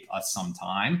going to take us some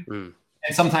time.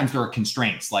 And sometimes there are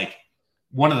constraints. Like,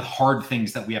 one of the hard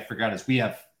things that we have to figure out is, we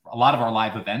have a lot of our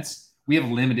live events, we have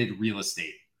limited real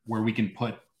estate where we can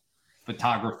put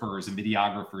photographers and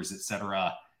videographers, et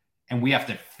cetera. And we have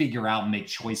to figure out and make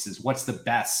choices. What's the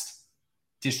best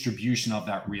distribution of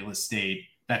that real estate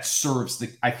that serves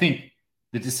I think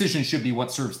the decision should be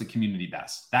what serves the community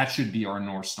best. That should be our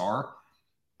North Star.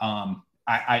 I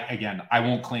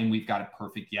won't claim we've got it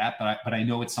perfect yet, but I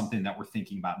know it's something that we're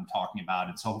thinking about and talking about.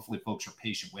 And so hopefully folks are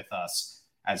patient with us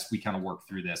as we kind of work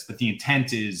through this. But the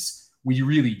intent is, we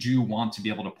really do want to be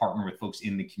able to partner with folks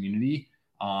in the community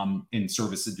in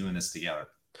service of doing this together.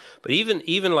 But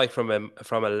even like from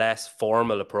a less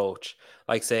formal approach,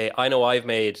 like, say, I know I've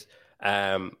made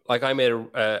like I made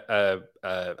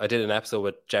I did an episode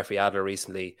with Jeffrey Adler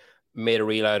recently, made a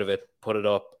reel out of it, put it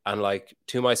up, and like,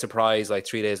 to my surprise, like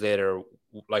 3 days later,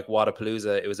 like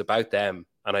Wadapalooza, it was about them,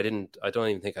 and I don't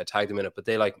even think I tagged them in it, but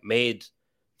they like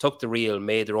took the reel,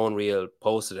 made their own reel,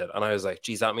 posted it, and I was like,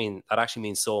 geez, that actually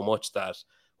means so much that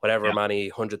whatever many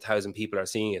 100,000 people are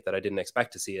seeing it, that I didn't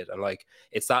expect to see it. And like,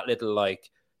 it's that little,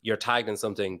 like, you're tagged in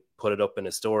something, put it up in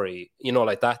a story,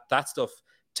 like that stuff.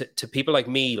 To people like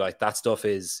me, like, that stuff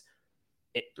is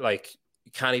like,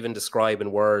 you can't even describe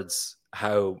in words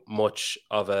how much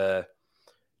of a,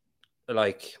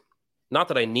 like, not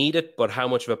that I need it, but how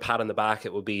much of a pat on the back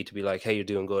it will be to be like, hey, you're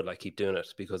doing good, like, keep doing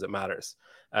it, because it matters.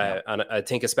 And I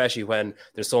think especially when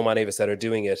there's so many of us that are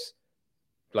doing it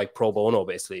like pro bono,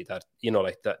 basically, that,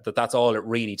 like that's all it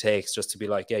really takes, just to be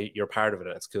like, yeah, you're part of it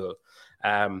and it's cool.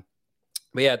 But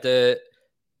yeah,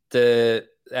 the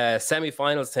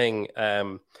semi-finals thing.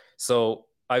 So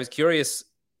I was curious.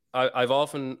 I've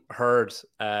often heard,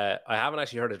 I haven't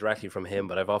actually heard it directly from him,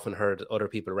 but I've often heard other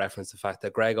people reference the fact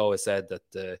that Greg always said that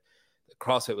the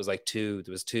CrossFit was like there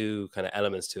was two kind of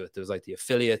elements to it. There was like the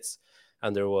affiliates,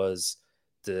 and there was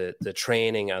the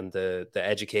training and the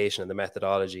education and the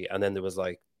methodology. And then there was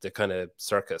like the kind of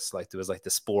circus, like there was like the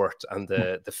sport and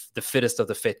the fittest of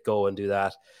the fit go and do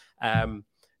that.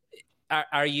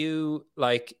 Are you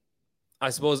like, I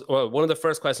suppose, well, one of the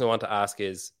first questions I want to ask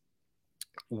is,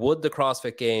 would the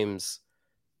CrossFit Games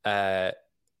and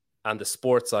the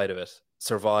sports side of it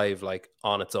survive like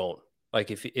on its own? Like,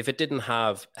 if it didn't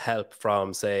have help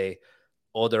from, say,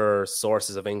 other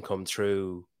sources of income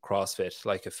through CrossFit,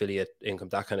 like affiliate income,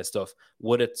 that kind of stuff,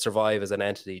 would it survive as an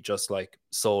entity just like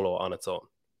solo on its own?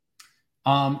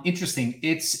 Interesting.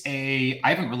 I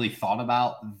haven't really thought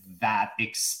about that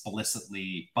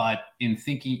explicitly, but in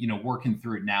thinking, working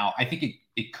through it now, I think it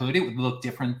would look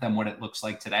different than what it looks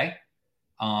like today.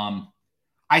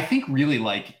 I think really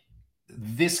like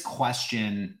this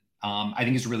question, I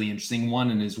think is a really interesting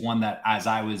one, and is one that, as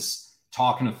I was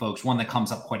talking to folks, one that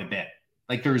comes up quite a bit.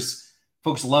 Like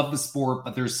folks love the sport,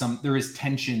 but there is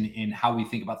tension in how we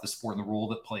think about the sport and the role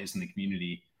that it plays in the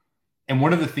community. And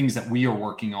one of the things that we are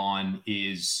working on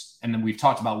is, and then we've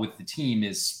talked about with the team,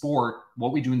 is sport.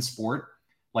 What we do in sport,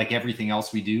 like everything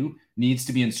else we do, needs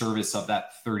to be in service of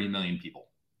that 30 million people.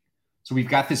 So we've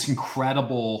got this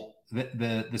incredible,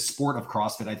 the sport of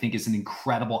CrossFit, I think, is an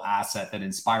incredible asset that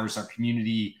inspires our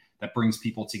community, that brings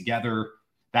people together,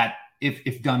 that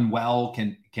if done well,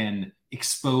 can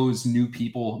expose new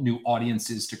people, new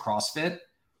audiences to CrossFit.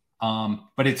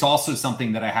 But it's also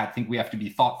something that I think we have to be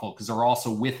thoughtful, because there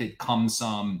also with it comes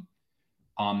some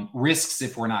risks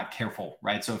if we're not careful,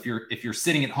 right? So if you're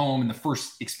sitting at home and the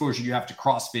first exposure you have to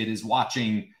CrossFit is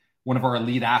watching one of our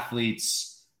elite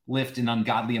athletes lift an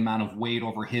ungodly amount of weight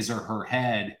over his or her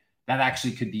head, that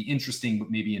actually could be interesting, but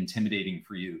maybe intimidating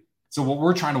for you. So what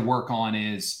we're trying to work on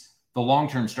is the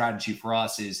long-term strategy for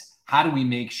us is, how do we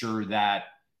make sure that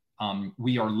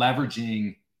we are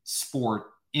leveraging sport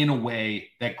in a way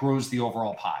that grows the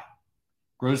overall pie,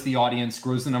 grows the audience,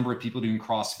 grows the number of people doing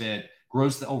CrossFit,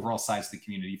 grows the overall size of the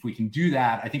community. If we can do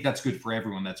that, I think that's good for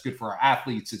everyone. That's good for our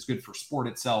athletes. It's good for sport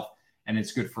itself, and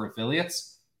it's good for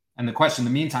affiliates. And the question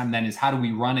in the meantime then is, how do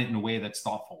we run it in a way that's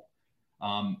thoughtful?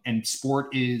 And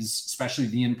sport is, especially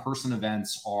the in-person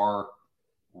events, are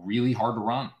really hard to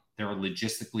run. They're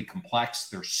logistically complex.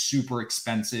 They're super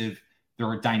expensive. There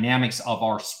are dynamics of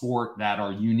our sport that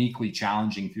are uniquely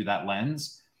challenging through that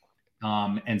lens.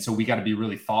 And so we got to be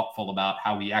really thoughtful about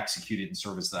how we execute it in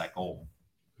service of that goal.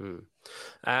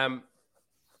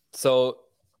 So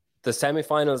the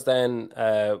semifinals then,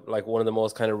 like one of the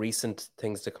most kind of recent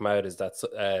things to come out is that,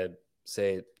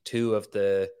 say 2 of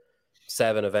the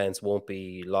 7 events won't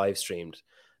be live streamed.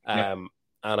 And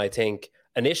I think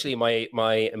initially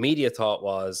my immediate thought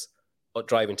was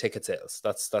driving ticket sales.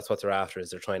 That's what they're after,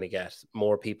 is they're trying to get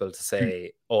more people to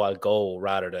say, oh, I'll go,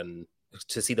 rather than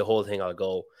to see the whole thing, I'll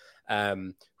go.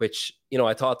 Which,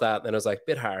 I thought that, and I was like,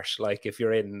 bit harsh. Like if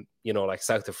you're in, like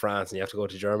south of France and you have to go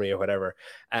to Germany or whatever.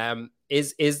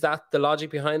 Is that the logic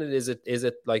behind it? Is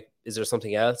it like, is there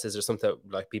something else? Is there something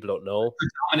like people don't know? The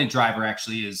dominant driver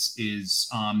actually is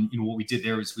what we did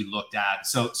there is we looked at,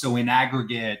 so in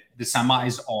aggregate, the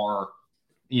semis are,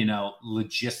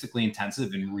 logistically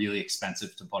intensive and really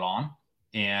expensive to put on.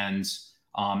 And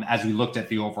as we looked at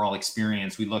the overall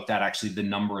experience, we looked at actually the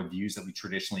number of views that we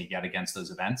traditionally get against those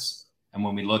events. And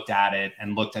when we looked at it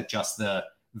and looked at just the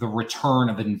return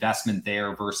of investment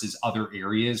there versus other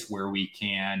areas where we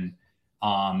can,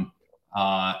 augment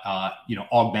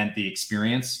the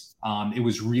experience, it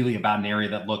was really about an area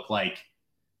that looked like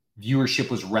viewership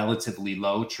was relatively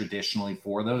low traditionally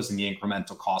for those, and the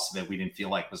incremental cost of it we didn't feel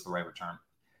like was the right return.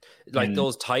 Like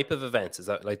those type of events, is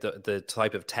that like the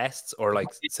type of tests, or like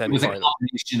semifinal? It was a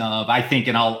combination of, I think,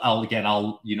 and I'll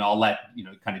let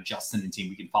kind of Justin and team,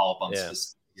 we can follow up on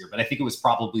this here, but I think it was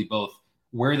probably both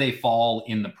where they fall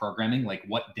in the programming, like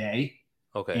what day,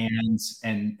 and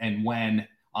when,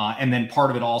 and then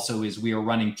part of it also is we are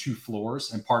running 2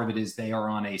 floors, and part of it is they are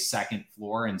on a second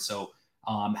floor, and so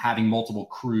having multiple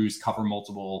crews cover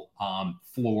multiple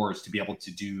floors to be able to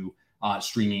do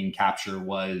streaming capture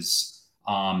was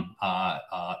kind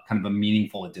of a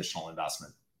meaningful additional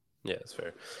investment. Yeah, that's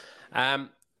fair.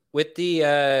 With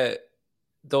the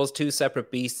those 2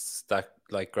 separate beasts that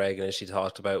like Greg initially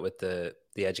talked about, with the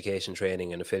education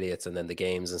training and affiliates and then the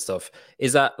games and stuff,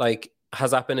 is that like,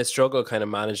 has that been a struggle kind of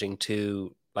managing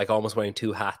to, like, almost wearing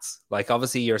 2 hats? Like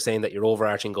obviously you're saying that your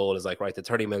overarching goal is like, right, the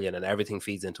 30 million and everything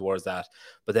feeds in towards that,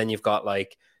 but then you've got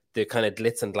like the kind of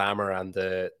glitz and glamour and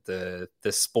the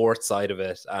sports side of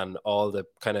it, and all the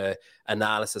kind of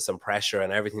analysis and pressure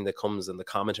and everything that comes, and the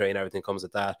commentary and everything comes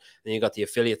with that. Then you got the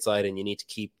affiliate side, and you need to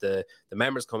keep the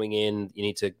members coming in. You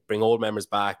need to bring old members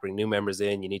back, bring new members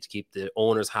in. You need to keep the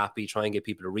owners happy, try and get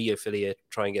people to re-affiliate,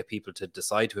 try and get people to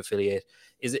decide to affiliate.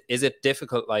 Is it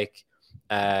difficult? Like,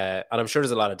 and I'm sure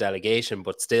there's a lot of delegation,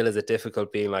 but still, is it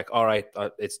difficult being like, all right,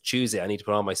 it's Tuesday, I need to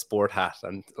put on my sport hat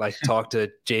and like talk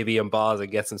to JB and Boz and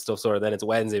get some stuff sorted. Then it's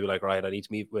Wednesday, be like, right, I need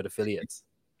to meet with affiliates.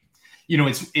 It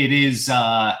is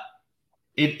a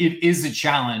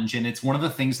challenge, and it's one of the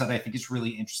things that I think is really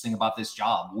interesting about this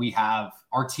job.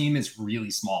 Our team is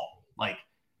really small. Like,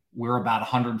 we're about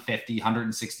 150,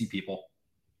 160 people.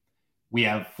 We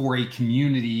have, for a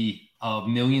community of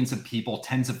millions of people,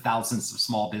 tens of thousands of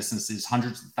small businesses,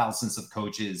 hundreds of thousands of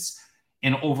coaches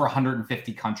in over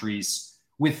 150 countries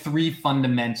with 3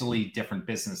 fundamentally different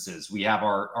businesses. We have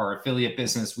our affiliate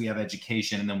business, we have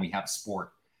education, and then we have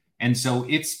sport. And so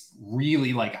it's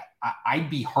really like, I'd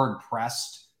be hard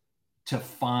pressed to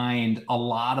find a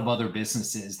lot of other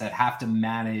businesses that have to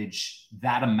manage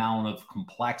that amount of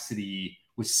complexity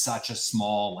with such a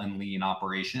small and lean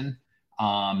operation.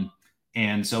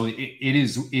 And so it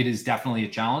is definitely a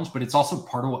challenge, but it's also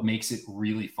part of what makes it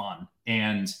really fun.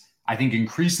 And I think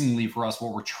increasingly for us,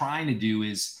 what we're trying to do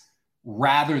is,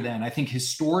 rather than, I think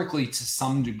historically to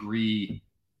some degree,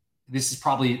 this is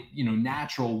probably,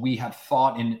 natural. We have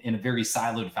thought in a very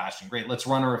siloed fashion. Great, let's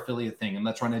run our affiliate thing, and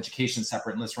let's run education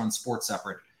separate, and let's run sports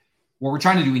separate. What we're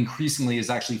trying to do increasingly is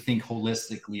actually think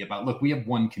holistically about, look, we have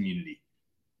one community,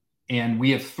 and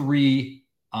we have 3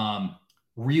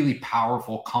 really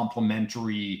powerful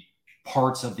complementary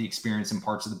parts of the experience and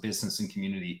parts of the business and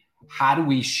community. How do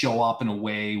we show up in a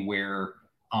way where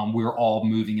we're all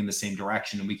moving in the same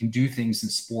direction, and we can do things in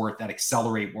sport that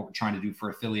accelerate what we're trying to do for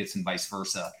affiliates and vice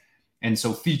versa? And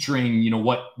so featuring,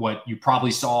 what you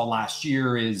probably saw last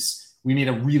year is we made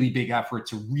a really big effort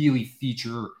to really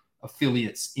feature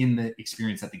affiliates in the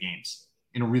experience at the games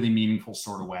in a really meaningful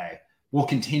sort of way. We'll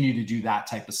continue to do that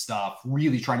type of stuff,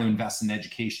 really trying to invest in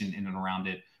education in and around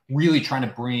it, really trying to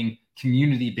bring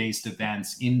community-based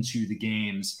events into the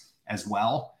games as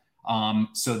well.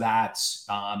 So that,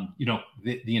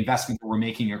 the investment that we're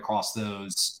making across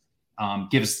those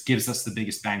gives us the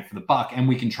biggest bang for the buck, and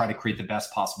we can try to create the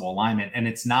best possible alignment. And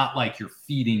it's not like you're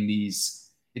feeding these,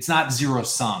 it's not zero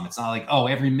sum. It's not like, oh,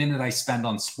 every minute I spend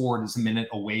on sport is a minute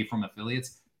away from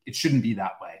affiliates. It shouldn't be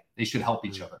that way. They should help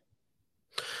each other.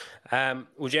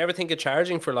 Would you ever think of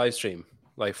charging for live stream,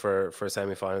 like for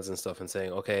semifinals and stuff, and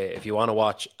saying, okay, if you want to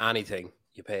watch anything,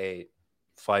 you pay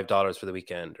 $5 for the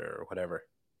weekend or whatever?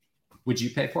 Would you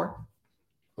pay for it?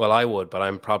 Well, I would, but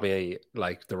I'm probably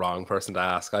like the wrong person to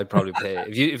ask. I'd probably pay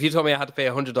if you told me I had to pay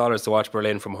 $100 to watch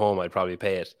Berlin from home, I'd probably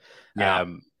pay it. Yeah.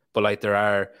 But like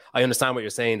I understand what you're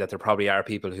saying, that there probably are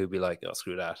people who'd be like, oh,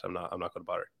 screw that. I'm not going to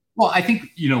bother. Well, I think,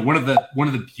 one of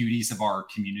the beauties of our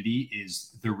community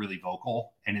is they're really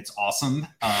vocal, and it's awesome.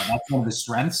 That's one of the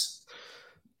strengths.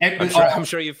 I'm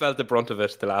sure you felt the brunt of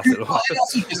it the last little while. It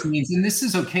also just means, and this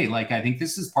is okay. Like, I think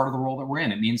this is part of the role that we're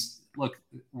in. It means, look,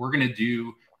 we're going to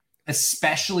do,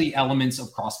 especially elements of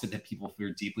CrossFit that people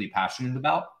feel deeply passionate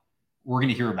about. We're going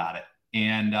to hear about it.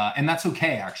 And that's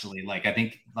okay, actually. Like, I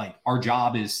think like our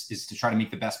job is to try to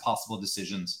make the best possible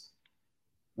decisions.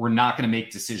 We're not going to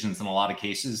make decisions in a lot of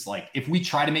cases. Like, if we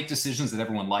try to make decisions that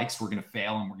everyone likes, we're going to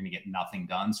fail and we're going to get nothing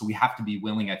done. So we have to be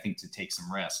willing, I think, to take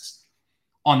some risks.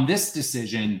 On this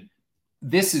decision,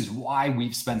 this is why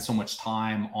we've spent so much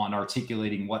time on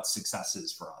articulating what success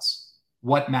is for us,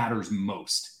 what matters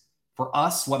most. For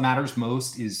us, what matters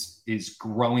most is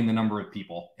growing the number of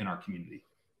people in our community.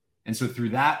 And so through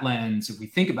that lens, if we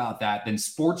think about that, then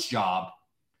sports job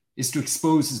is to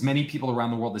expose as many people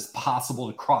around the world as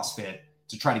possible to CrossFit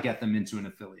to try to get them into an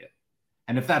affiliate.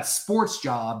 And if that's sports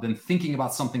job, then thinking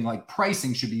about something like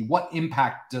pricing should be, what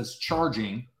impact does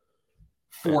charging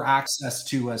for access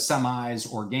to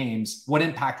semis or games, what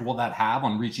impact will that have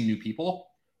on reaching new people?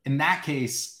 In that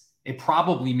case, it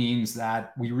probably means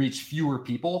that we reach fewer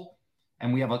people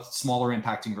and we have a smaller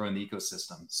impact in growing the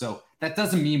ecosystem. So that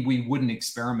doesn't mean we wouldn't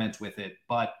experiment with it,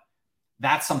 but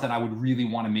that's something I would really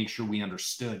want to make sure we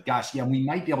understood. Gosh, yeah, we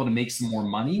might be able to make some more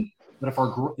money, but if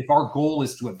our goal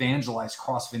is to evangelize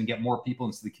CrossFit and get more people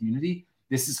into the community,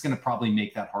 this is going to probably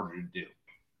make that harder to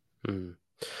do.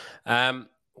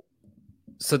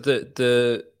 So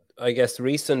the I guess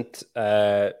recent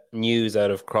news out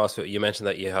of CrossFit, you mentioned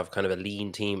that you have kind of a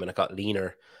lean team and it got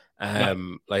leaner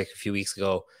like a few weeks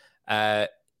ago.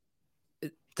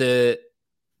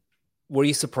 Were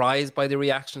you surprised by the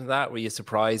reaction to that? Were you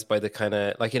surprised by the kind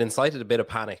of, like, it incited a bit of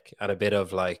panic and a bit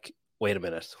of like, wait a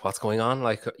minute, what's going on?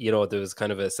 Like, there was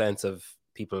kind of a sense of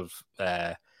people,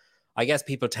 I guess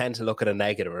people tend to look at a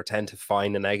negative or tend to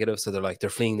find a negative. So they're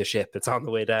fleeing the ship. It's on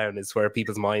the way down. It's where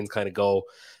people's minds kind of go.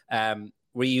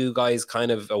 Were you guys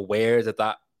kind of aware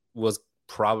that was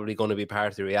probably going to be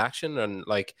part of the reaction? And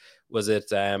like, was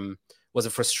it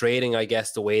frustrating, I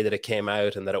guess, the way that it came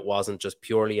out and that it wasn't just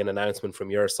purely an announcement from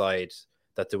your side,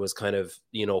 that there was kind of,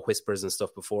 whispers and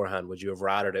stuff beforehand? Would you have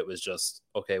rathered it was just,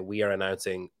 okay, we are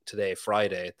announcing today,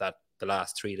 Friday, that the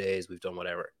last 3 days we've done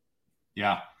whatever?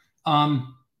 Yeah.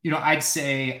 I'd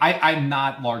say I'm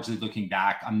not, largely looking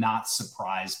back, I'm not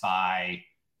surprised by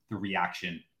the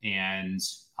reaction. And,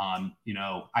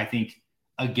 I think,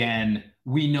 again,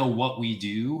 we know what we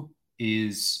do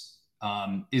is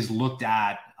is looked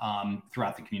at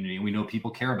throughout the community, and we know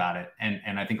people care about it.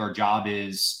 And I think our job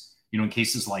is, in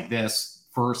cases like this,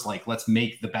 first, like, let's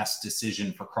make the best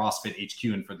decision for CrossFit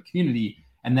HQ and for the community.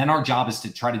 And then our job is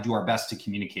to try to do our best to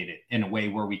communicate it in a way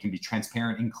where we can be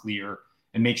transparent and clear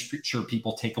and make sure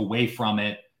people take away from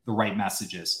it the right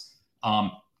messages.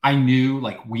 We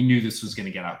knew this was going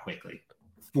to get out quickly,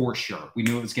 for sure. We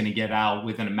knew it was going to get out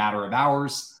within a matter of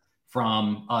hours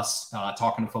from us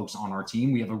talking to folks on our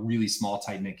team. We have a really small,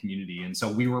 tight-knit community. And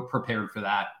so we were prepared for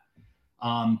that.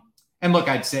 And look,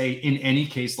 I'd say in any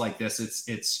case like this,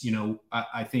 it's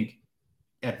I think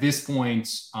at this point,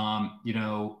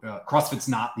 CrossFit's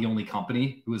not the only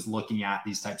company who is looking at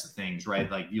these types of things,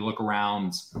 right? Like, you look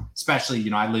around,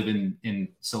 especially, I live in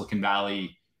Silicon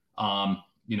Valley.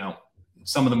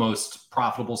 Some of the most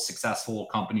profitable, successful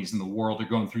companies in the world are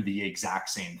going through the exact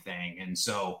same thing. And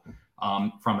so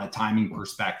from a timing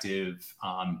perspective,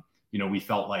 we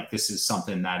felt like this is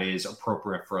something that is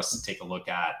appropriate for us to take a look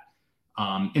at.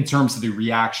 In terms of the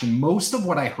reaction, most of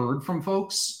what I heard from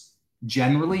folks,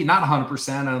 generally, not 100%,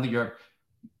 I don't think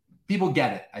people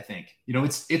get it. I think,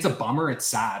 it's a bummer. It's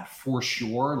sad, for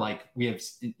sure. Like, we have,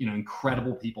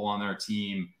 incredible people on our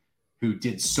team who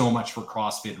did so much for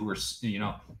CrossFit, who are,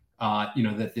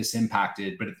 that this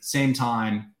impacted. But at the same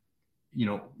time,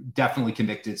 definitely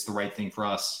convicted it's the right thing for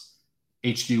us.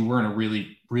 HQ, we're in a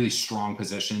really, really strong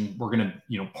position. We're going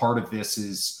to, part of this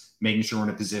is making sure we're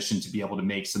in a position to be able to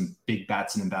make some big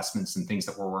bets and investments and things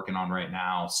that we're working on right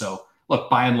now. So look,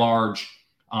 by and large,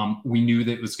 we knew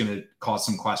that it was going to cause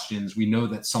some questions. We know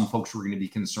that some folks were going to be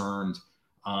concerned.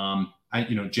 I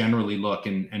generally look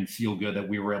and feel good that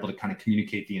we were able to kind of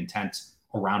communicate the intent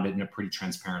around it in a pretty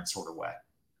transparent sort of way.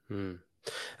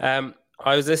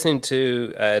 I was listening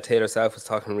to Taylor South was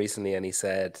talking recently, and he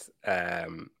said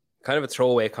kind of a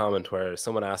throwaway comment where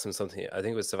someone asked him something. I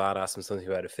think it was Savannah asked him something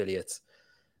about affiliates,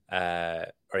 or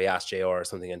he asked JR or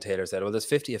something, and Taylor said, well, there's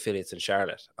 50 affiliates in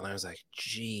Charlotte. And I was like,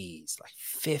 geez, like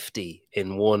 50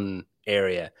 in one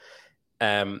area,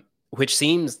 which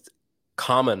seems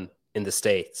common in the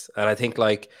States. And I think,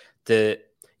 like,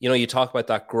 you talk about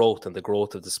that growth and the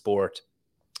growth of the sport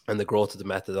and the growth of the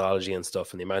methodology and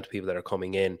stuff and the amount of people that are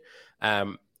coming in.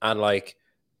 And like,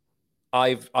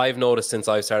 I've noticed since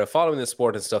I've started following the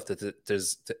sport and stuff that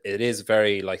it is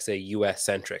very, like, say, US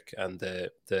centric, and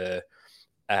the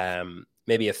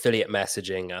maybe affiliate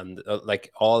messaging and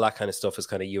like all that kind of stuff is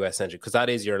kind of US centric, because that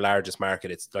is your largest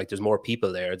market. It's like there's more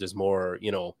people there, there's more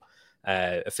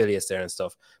affiliates there and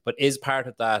stuff. But is part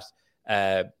of that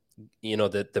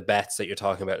the bets that you're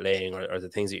talking about laying, or the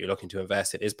things that you're looking to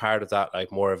invest in, is part of that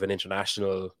like more of an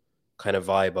international kind of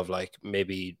vibe of like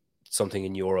maybe something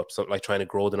in Europe, something like trying to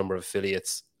grow the number of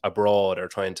affiliates abroad, or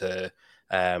trying to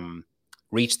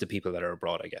reach the people that are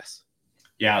abroad, I guess?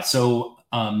 Yeah. So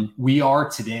we are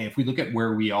today, if we look at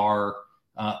where we are,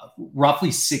 roughly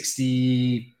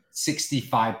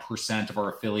 65% of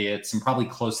our affiliates, and probably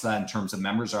close to that in terms of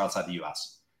members, are outside the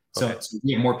US. So, okay. So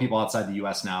we have more people outside the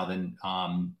US now than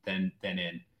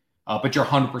in. But you're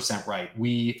 100% right.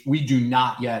 We do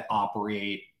not yet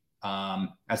operate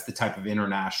as the type of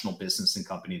international business and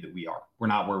company that we are. We're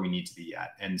not where we need to be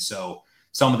yet. And so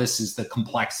some of this is the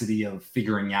complexity of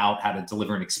figuring out how to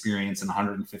deliver an experience in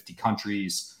 150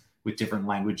 countries with different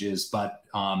languages. But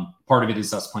part of it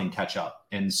is us playing catch up.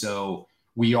 And so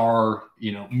we are,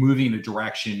 moving in a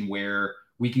direction where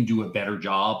we can do a better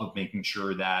job of making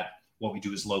sure that what we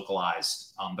do is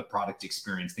localized, the product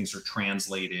experience, things are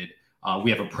translated.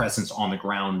 We have a presence on the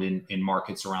ground in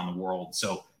markets around the world.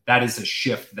 So that is a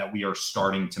shift that we are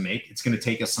starting to make. It's going to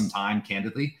take us some time,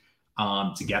 candidly,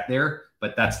 to get there,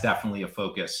 but that's definitely a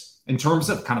focus. In terms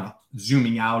of kind of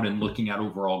zooming out and looking at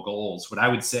overall goals, what I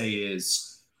would say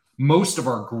is most of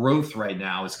our growth right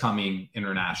now is coming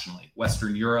internationally.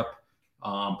 Western Europe,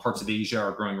 parts of Asia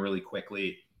are growing really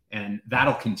quickly, and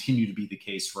that'll continue to be the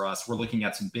case for us. We're looking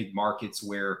at some big markets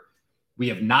where we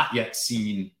have not yet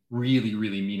seen really,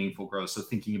 really meaningful growth. So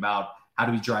thinking about, how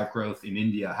do we drive growth in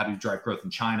India? How do we drive growth in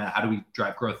China? How do we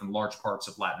drive growth in large parts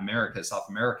of Latin America, South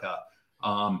America?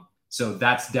 So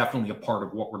that's definitely a part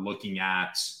of what we're looking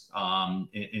at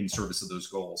in service of those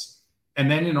goals. And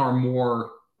then in our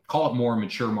more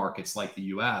mature markets like the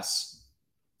US,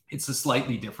 it's a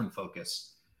slightly different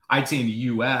focus. I'd say in the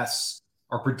US,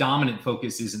 our predominant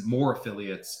focus isn't more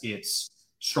affiliates, it's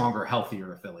stronger,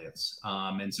 healthier affiliates.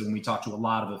 And so when we talk to a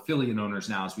lot of affiliate owners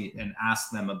now, and ask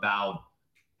them about,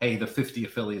 hey, the 50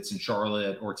 affiliates in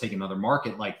Charlotte, or take another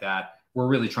market like that, we're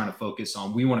really trying to focus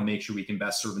on, we want to make sure we can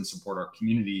best serve and support our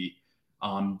community.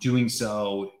 Doing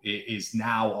so is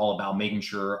now all about making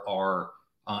sure our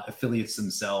affiliates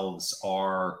themselves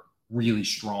are really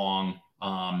strong,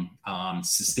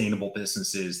 sustainable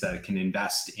businesses that can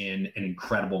invest in an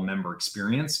incredible member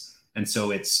experience. And so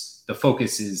the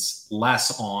focus is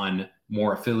less on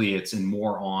more affiliates and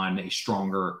more on a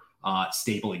stronger,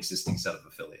 stable existing set of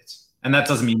affiliates. And that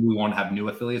doesn't mean we won't have new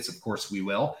affiliates. Of course we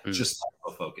will. It's just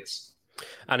a focus.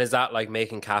 And is that like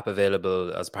making CAP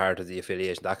available as part of the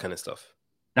affiliation, that kind of stuff?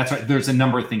 That's right. There's a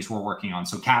number of things we're working on.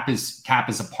 So CAP is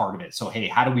a part of it. So, hey,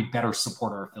 how do we better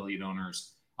support our affiliate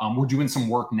owners? We're doing some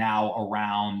work now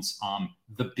around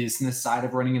the business side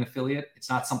of running an affiliate. It's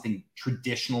not something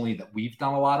traditionally that we've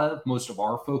done a lot of. Most of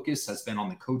our focus has been on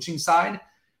the coaching side,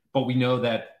 but we know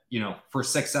that, for a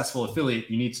successful affiliate,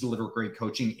 you need to deliver great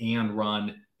coaching and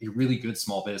run a really good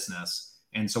small business.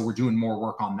 And so we're doing more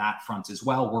work on that front as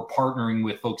well. We're partnering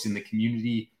with folks in the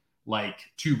community like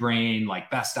Two Brain,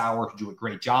 like Best Hour, who do a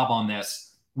great job on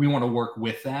this. We want to work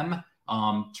with them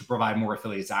to provide more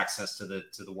affiliates access to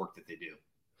the work that they do.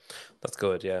 That's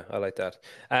good. Yeah, I like that.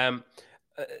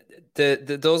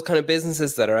 Those kind of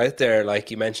businesses that are out there,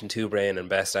 like you mentioned, Two Brain and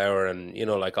Best Hour, and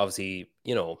like obviously,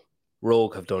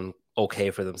 Rogue have done okay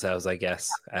for themselves, I guess.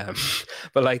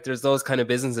 But like, there's those kind of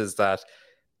businesses that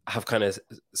have kind of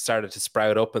started to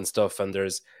sprout up and stuff, and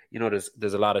there's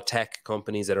a lot of tech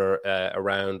companies that are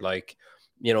around, like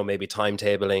maybe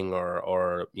timetabling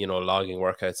or logging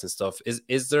workouts and stuff.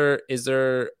 Is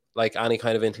there like any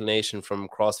kind of inclination from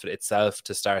CrossFit itself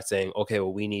to start saying, okay,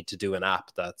 well, we need to do an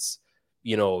app that's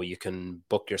you can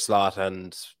book your slot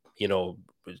and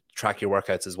track your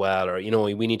workouts as well, or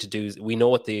we know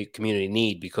what the community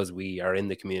need because we are in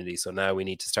the community, so now we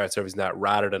need to start servicing that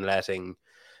rather than letting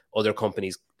other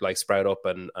companies like sprout up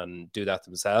and do that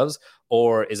themselves?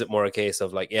 Or is it more a case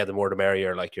of like, yeah, the more the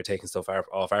merrier, like you're taking stuff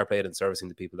off our plate and servicing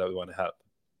the people that we want to help?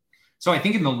 So I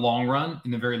think in the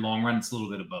very long run, it's a little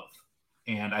bit of both.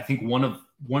 And I think one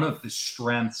of the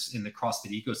strengths in the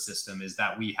CrossFit ecosystem is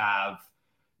that we have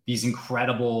these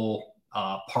incredible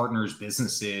partners,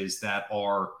 businesses that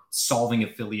are solving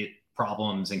affiliate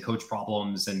problems and coach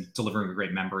problems and delivering a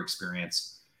great member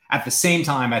experience. At the same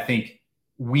time, I think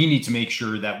we need to make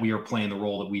sure that we are playing the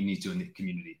role that we need to in the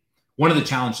community. One of the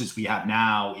challenges we have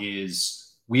now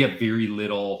is we have very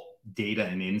little data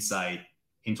and insight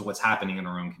into what's happening in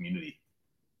our own community.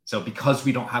 So because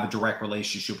we don't have a direct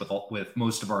relationship with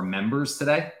most of our members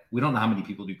today, we don't know how many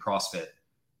people do CrossFit.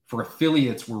 For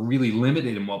affiliates, we're really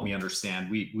limited in what we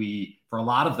understand. We for a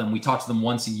lot of them, we talk to them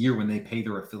once a year when they pay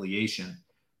their affiliation.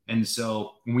 And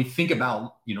so when we think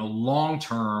about,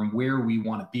 long-term where we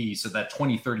want to be, so that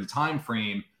 2030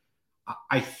 timeframe,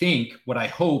 I think what I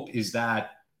hope is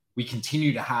that we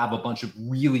continue to have a bunch of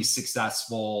really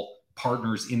successful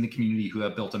partners in the community who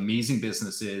have built amazing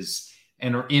businesses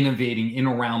and are innovating in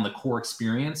around the core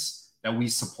experience that we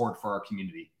support for our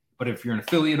community. But if you're an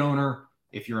affiliate owner,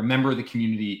 if you're a member of the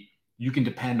community, you can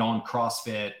depend on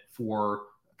CrossFit for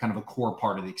kind of a core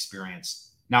part of the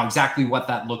experience. Now, exactly what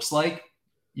that looks like,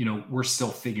 we're still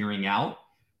figuring out,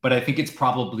 but I think it's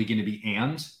probably going to be,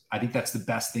 and I think that's the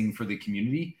best thing for the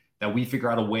community, that we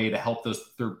figure out a way to help those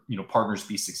partners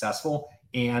be successful.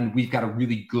 And we've got a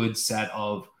really good set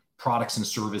of products and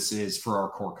services for our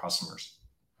core customers.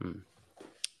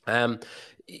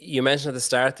 You mentioned at the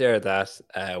start there that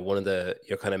one of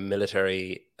your kind of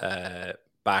military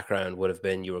background would have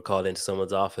been you were called into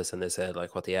someone's office and they said,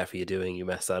 like, what the F are you doing? You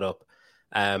messed that up.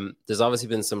 There's obviously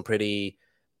been some pretty,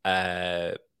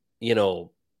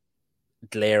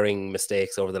 glaring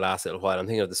mistakes over the last little while. I'm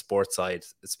thinking of the sports side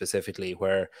specifically,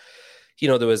 where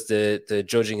there was the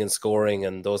judging and scoring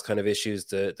and those kind of issues.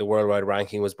 The worldwide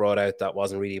ranking was brought out that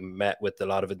wasn't really met with a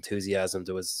lot of enthusiasm.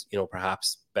 There was,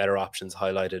 perhaps better options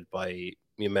highlighted by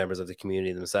members of the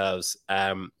community themselves.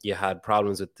 You had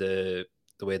problems with the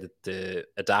way that the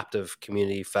adaptive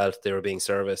community felt they were being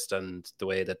serviced, and the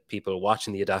way that people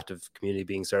watching the adaptive community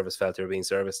being serviced felt they were being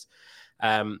serviced.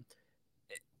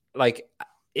 Like,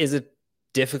 is it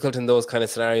difficult in those kind of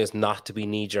scenarios not to be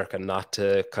knee-jerk and not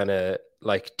to kind of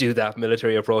like do that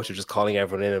military approach of just calling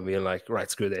everyone in and being like, right,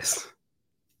 screw this?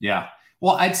 Yeah.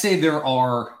 Well, I'd say there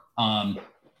are,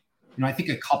 I think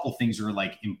a couple things are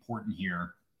like important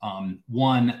here.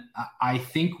 One, I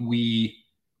think we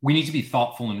need to be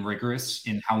thoughtful and rigorous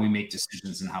in how we make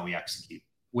decisions and how we execute,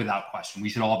 without question. We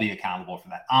should all be accountable for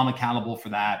that. I'm accountable for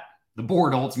that. The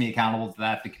board holds me accountable to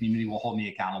that. The community will hold me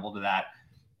accountable to that.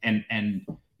 And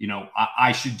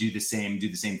I should do the same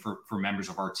for members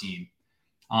of our team.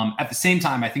 At the same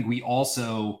time, I think we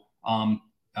also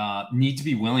need to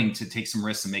be willing to take some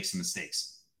risks and make some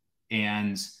mistakes.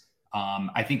 And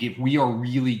I think if we are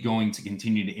really going to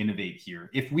continue to innovate here,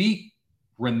 if we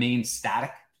remain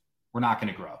static, we're not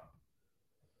going to grow.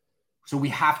 So we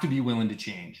have to be willing to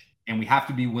change. and we have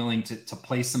to be willing to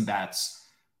place some bets,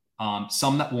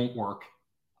 some that won't work,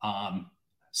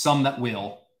 some that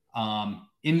will,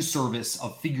 in service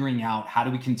of figuring out how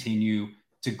do we continue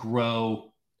to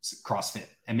grow CrossFit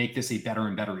and make this a better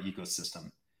and better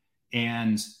ecosystem.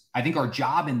 And I think our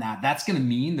job in that's going to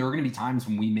mean there are going to be times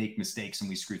when we make mistakes and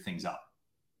we screw things up.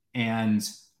 And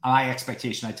my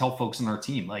expectation, I tell folks on our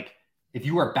team, like, if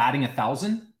you are batting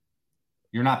 1,000,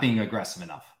 you're not being aggressive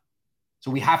enough.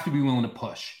 So we have to be willing to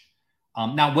push.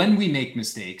 Now, when we make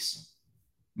mistakes,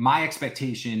 my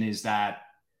expectation is that,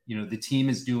 the team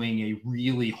is doing a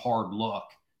really hard look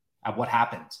at what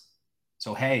happened.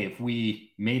 So, hey, if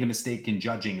we made a mistake in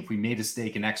judging, if we made a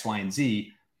mistake in X, Y, and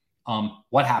Z,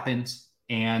 what happened?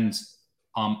 And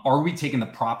are we taking the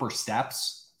proper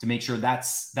steps to make sure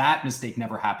that mistake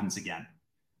never happens again?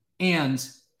 And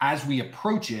as we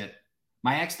approach it,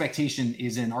 our expectation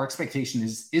isn't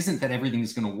that everything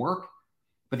is going to work,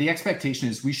 but the expectation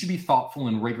is we should be thoughtful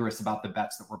and rigorous about the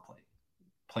bets that we're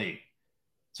playing.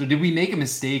 So did we make a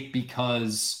mistake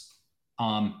because,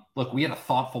 look, we had a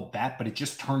thoughtful bet, but it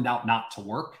just turned out not to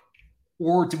work?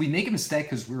 Or did we make a mistake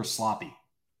because we were sloppy?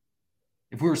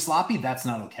 If we were sloppy, that's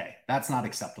not okay. That's not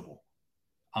acceptable.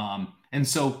 And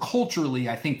so culturally,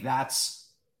 I think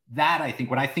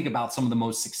when I think about some of the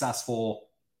most successful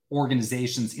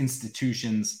organizations,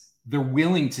 institutions, they're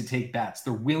willing to take bets.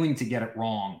 They're willing to get it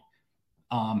wrong.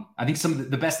 I think some of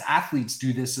the best athletes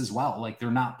do this as well. Like,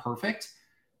 they're not perfect,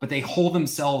 but they hold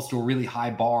themselves to a really high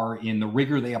bar in the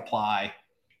rigor they apply.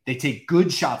 They take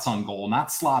good shots on goal,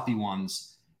 not sloppy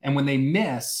ones. And when they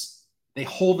miss, they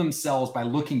hold themselves by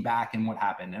looking back and what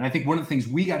happened. And I think one of the things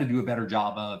we got to do a better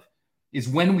job of is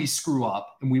when we screw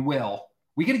up, and we got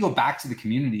to go back to the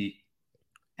community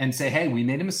and say, hey, we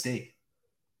made a mistake.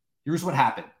 Here's what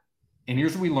happened. And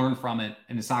here's what we learned from it.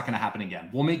 And it's not going to happen again.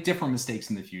 We'll make different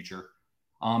mistakes in the future.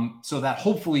 So that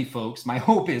hopefully, folks, my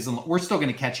hope is, and we're still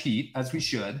going to catch heat, as we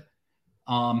should.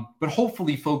 But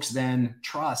hopefully folks then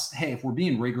trust, hey, if we're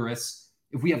being rigorous,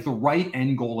 if we have the right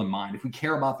end goal in mind, if we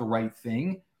care about the right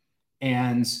thing,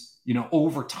 and,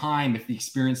 over time, if the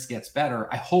experience gets better,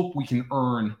 I hope we can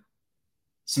earn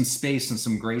some space and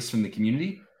some grace from the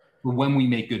community for when we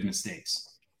make good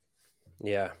mistakes.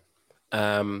 Yeah.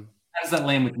 How does that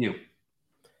land with you?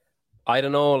 I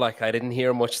don't know. Like, I didn't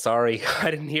hear much. Sorry.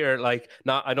 I didn't hear,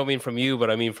 I don't mean from you,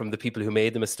 but I mean from the people who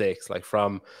made the mistakes, there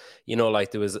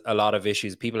was a lot of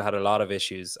issues. People had a lot of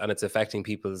issues, and it's affecting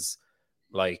people's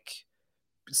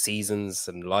seasons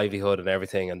and livelihood and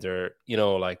everything. And they're,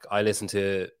 I listen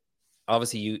to,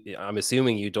 obviously I'm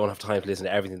assuming you don't have time to listen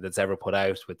to everything that's ever put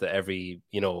out with every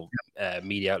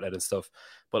media outlet and stuff.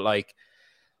 But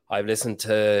I've listened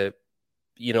to,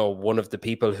 one of the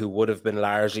people who would have been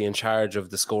largely in charge of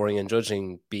the scoring and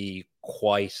judging be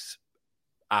quite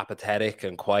apathetic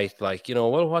and quite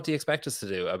well, what do you expect us to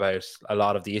do about a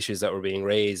lot of the issues that were being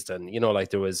raised? And,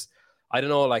 there was, I don't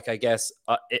know, I guess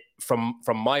from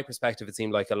my perspective, it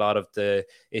seemed like a lot of the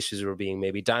issues were being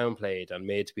maybe downplayed and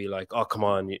made to be oh, come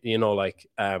on,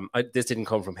 this didn't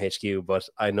come from HQ, but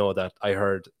I know that I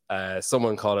heard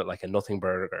someone call it a nothing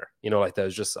burger, that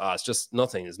was just, it's just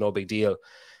nothing, it's no big deal.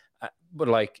 But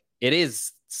it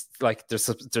is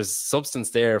there's substance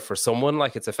there for someone,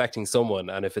 it's affecting someone.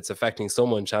 And if it's affecting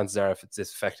someone, chances are if it's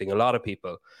affecting a lot of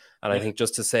people. And I think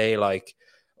just to say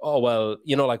oh, well,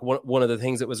 one of the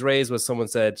things that was raised was someone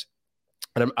said,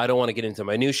 and I don't want to get into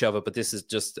minutiae of it, but this is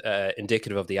just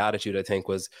indicative of the attitude, I think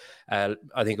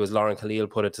it was Lauren Khalil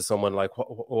put it to someone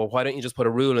well, why don't you just put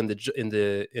a rule in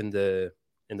the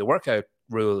workout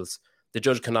rules? The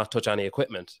judge cannot touch any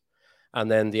equipment. And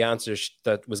then the answer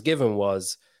that was given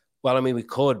was, well, I mean, we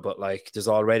could, but there's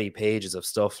already pages of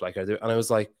stuff and I was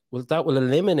like, well, that will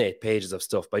eliminate pages of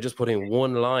stuff by just putting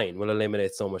one line will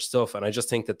eliminate so much stuff. And I just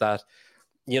think that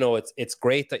it's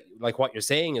great that what you're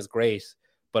saying is great,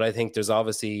 but I think there's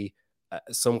obviously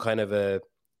some kind of a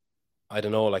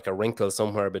wrinkle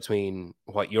somewhere between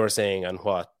what you're saying and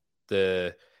what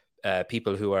the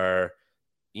people who are,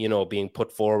 being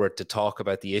put forward to talk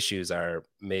about the issues are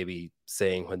maybe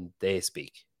saying when they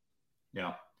speak.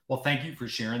 Yeah. Well, thank you for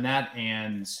sharing that.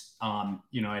 And, and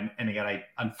again, I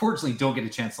unfortunately don't get a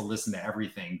chance to listen to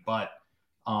everything, but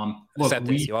look,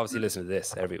 you obviously listen to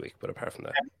this every week, but apart from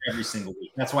that, every single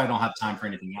week. That's why I don't have time for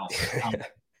anything else.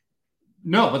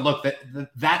 No, but look,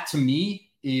 that to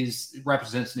me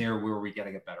represents an area where we got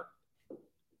to get better.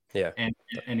 Yeah. And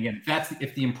again,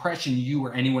 if the impression you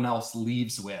or anyone else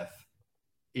leaves with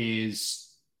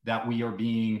is that we are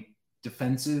being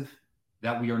defensive,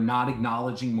 that we are not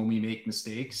acknowledging when we make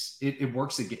mistakes, it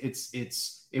works against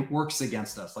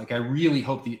us. I really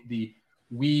hope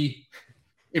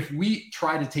if we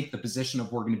try to take the position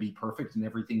of we're going to be perfect and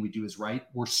everything we do is right,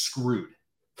 we're screwed.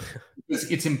 Because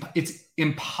it's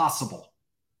impossible.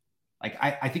 Like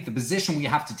I think the position we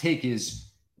have to take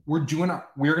is we're going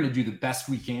to do the best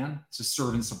we can to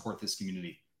serve and support this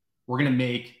community. We're going to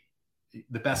make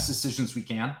the best decisions we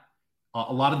can.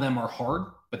 A lot of them are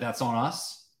hard, but that's on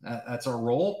us. That's our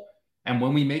role. And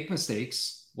when we make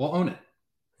mistakes, we'll own it.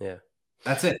 Yeah.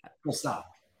 That's it. We'll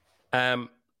stop.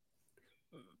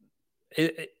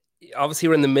 Obviously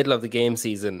we're in the middle of the game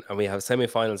season and we have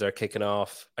semifinals are kicking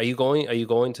off. Are you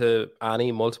going to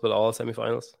any multiple all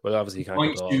semifinals? Well, obviously you can't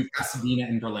going go to Pasadena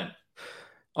in Berlin.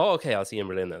 Oh, okay. I'll see you in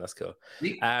Berlin then. That's cool.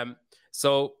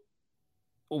 So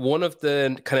one of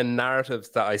the kind of narratives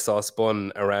that I saw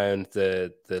spun around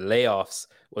the layoffs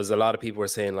was a lot of people were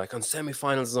saying like, on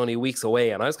semifinals is only weeks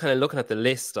away. And I was kind of looking at the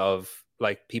list of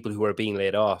like people who are being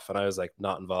laid off. And I was like,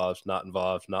 not involved.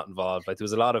 Like there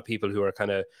was a lot of people who were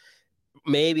kind of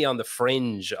maybe on the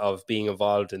fringe of being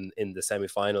involved in the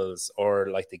semifinals or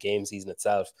like the game season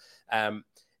itself.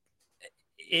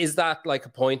 Is that like a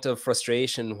point of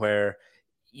frustration where,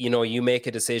 you know, you make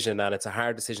a decision and it's a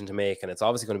hard decision to make and it's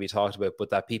obviously going to be talked about, but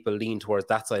that people lean towards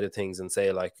that side of things and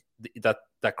say like that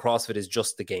CrossFit is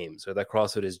just the games or that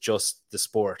CrossFit is just the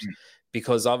sport?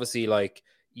 Because obviously like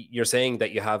you're saying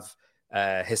that you have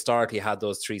historically had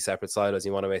those three separate silos,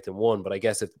 you want to make them one, but I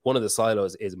guess if one of the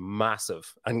silos is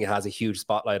massive and it has a huge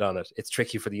spotlight on it, it's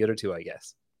tricky for the other two, I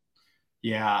guess.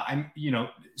 Yeah,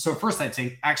 so first I'd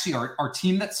say actually our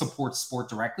team that supports sport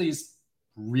directly is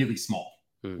really small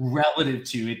relative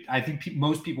to it. I think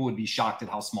most people would be shocked at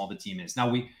how small the team is. Now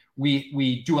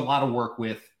we do a lot of work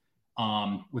with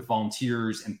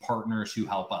volunteers and partners who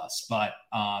help us, but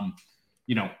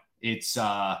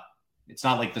it's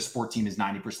not like the sport team is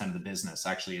 90% of the business.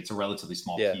 Actually, it's a relatively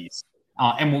small piece.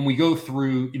 And when we go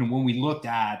through, when we looked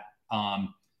at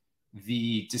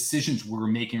the decisions we were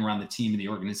making around the team and the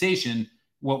organization,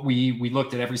 what we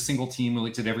looked at every single team, we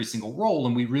looked at every single role,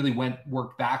 and we really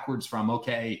worked backwards from,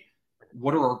 okay,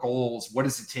 what are our goals? What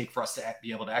does it take for us to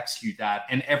be able to execute that?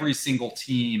 And every single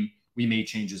team we made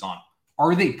changes on.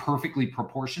 Are they perfectly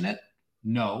proportionate?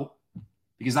 No,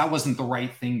 because that wasn't the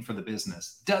right thing for the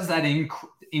business. Does that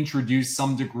introduce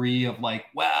some degree of like,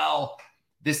 well,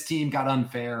 this team got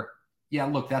unfair? Yeah,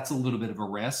 look, that's a little bit of a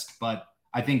risk, but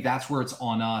I think that's where it's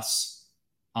on us,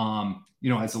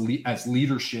 as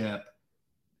leadership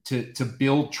to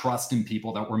build trust in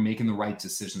people that we're making the right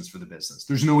decisions for the business.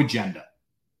 There's no agenda.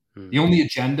 The only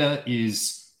agenda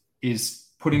is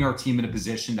putting our team in a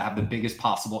position to have the biggest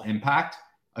possible impact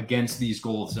against these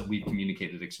goals that we've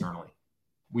communicated externally.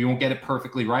 We won't get it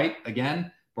perfectly right again,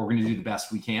 but we're going to do the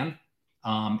best we can.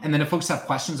 And then if folks have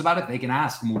questions about it, they can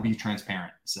ask and we'll be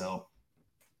transparent. So,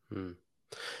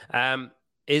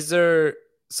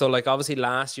 so like obviously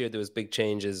last year there was big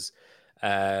changes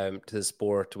to the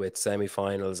sport with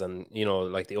semifinals and,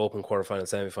 like the open quarterfinal,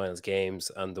 semifinals,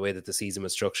 games, and the way that the season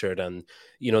was structured. And,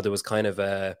 there was kind of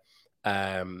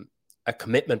a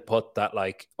commitment put that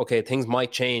like, okay, things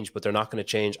might change, but they're not going to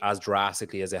change as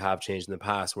drastically as they have changed in the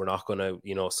past. We're not going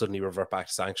to, suddenly revert back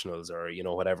to sanctionals or,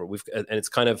 whatever. And it's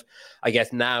kind of, I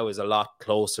guess now is a lot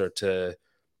closer to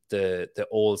the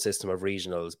old system of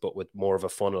regionals, but with more of a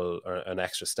funnel or an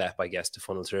extra step, I guess, to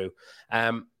funnel through.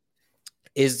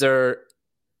 Is there,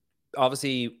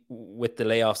 obviously with the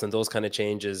layoffs and those kind of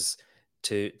changes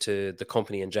to the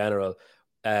company in general,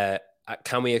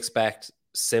 can we expect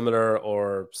similar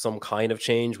or some kind of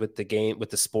change with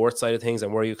the sports side of things?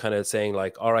 And were you kind of saying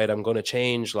like, all right, I'm going to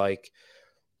change, like,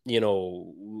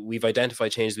 we've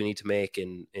identified changes we need to make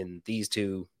in these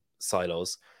two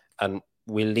silos and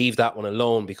we'll leave that one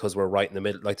alone because we're right in the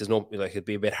middle. Like there's no, like it'd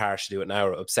be a bit harsh to do it now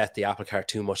or upset the apple cart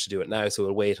too much to do it now. So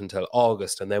we'll wait until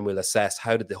August and then we'll assess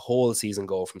how did the whole season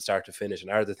go from start to finish and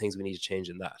are there things we need to change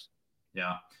in that?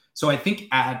 Yeah. So I think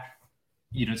at,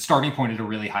 starting point at a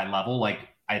really high level, like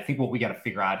I think what we got to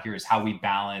figure out here is how we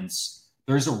balance,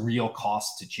 there's a real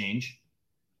cost to change.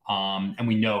 And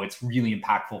we know it's really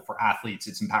impactful for athletes.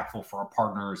 It's impactful for our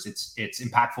partners. It's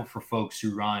impactful for folks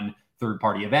who run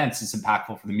third-party events. It's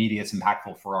impactful for the media. It's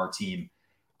impactful for our team.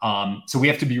 So we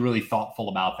have to be really thoughtful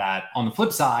about that. On the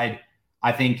flip side,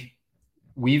 I think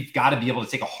we've got to be able to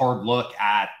take a hard look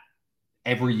at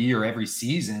every year, every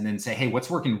season and say, hey, what's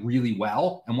working really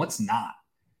well and what's not?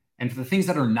 And for the things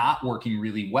that are not working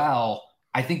really well,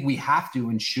 I think we have to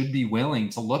and should be willing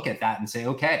to look at that and say,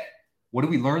 okay, what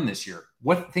did we learn this year?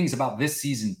 What things about this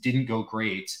season didn't go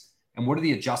great? And what are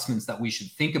the adjustments that we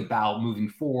should think about moving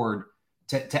forward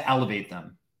to elevate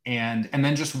them? And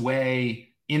then just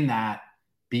weigh in that,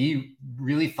 be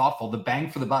really thoughtful. The bang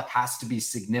for the buck has to be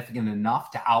significant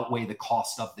enough to outweigh the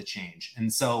cost of the change.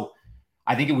 And so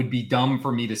I think it would be dumb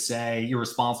for me to say,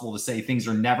 irresponsible to say things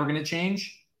are never going to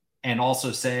change and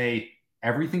also say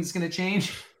everything's going to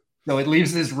change. So it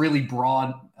leaves this really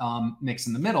broad mix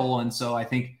in the middle. And so I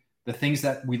think the things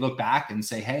that we look back and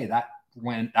say, hey, that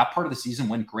part of the season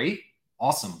went great,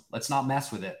 awesome. Let's not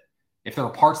mess with it. If there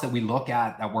are parts that we look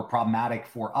at that were problematic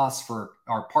for us, for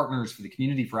our partners, for the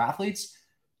community, for athletes,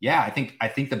 yeah, I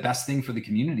think the best thing for the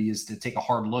community is to take a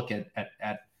hard look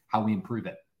at how we improve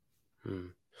it.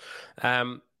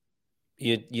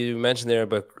 You mentioned there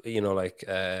about, like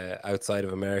outside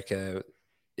of America,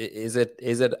 is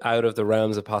it out of the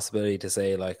realms of possibility to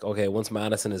say like, okay, once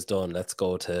Madison is done, let's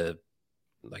go to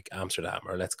like Amsterdam,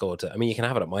 or let's go to, I mean, you can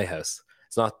have it at my house.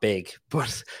 It's not big,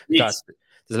 but there's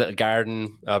a little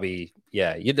garden.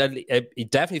 You'd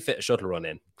definitely fit a shuttle run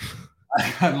in.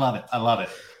 I love it.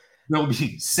 There'll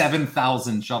be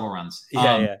 7,000 shuttle runs.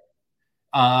 No,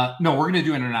 we're going to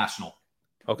do international.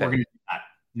 Okay. We're going to do that.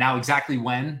 Now, exactly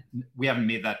when, we haven't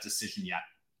made that decision yet.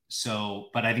 So,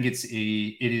 but I think it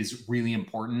is really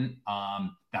important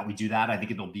that we do that. I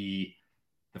think it'll be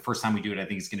the first time we do it. I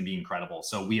think it's going to be incredible.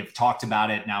 So we have talked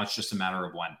about it. Now it's just a matter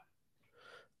of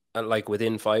when. Like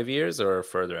within 5 years or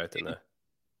further out than that?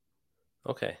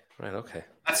 Okay. Right. Okay.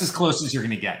 That's as close as you're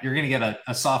going to get. You're going to get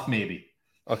a soft maybe.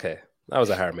 Okay. That was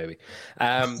a hard maybe.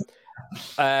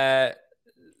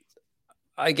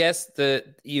 I guess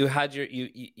you had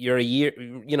you're a year,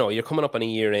 you're coming up on a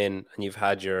year in, and you've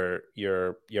had your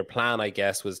plan, I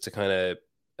guess, was to kind of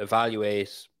evaluate,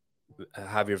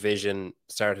 have your vision,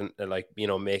 start like,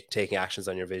 taking actions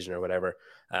on your vision or whatever.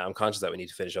 I'm conscious that we need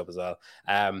to finish up as well.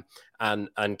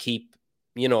 And keep,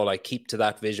 keep to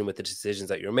that vision with the decisions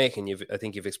that you're making. I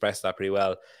think you've expressed that pretty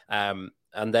well. And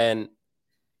then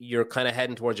you're kind of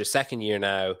heading towards your second year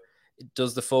now.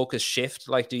 Does the focus shift?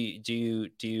 Like, do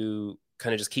you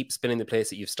kind of just keep spinning the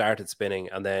place that you've started spinning,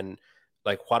 and then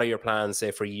like, what are your plans, say,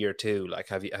 for year two? Like,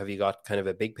 have you got kind of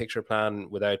a big picture plan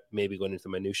without maybe going into the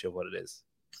minutiae of what it is?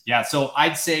 Yeah. So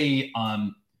I'd say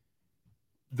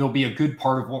there'll be a good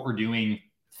part of what we're doing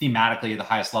thematically at the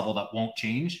highest level that won't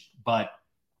change. But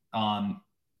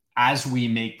as we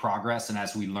make progress and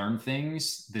as we learn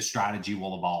things, the strategy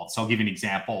will evolve. So I'll give you an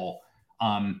example.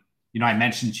 I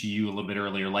mentioned to you a little bit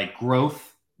earlier, like growth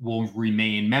will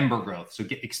remain, member growth. So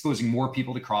exposing more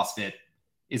people to CrossFit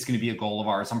is going to be a goal of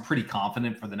ours. I'm pretty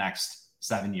confident for the next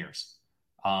 7 years.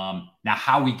 Now,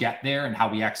 how we get there and how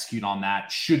we execute on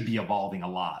that should be evolving a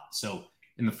lot. So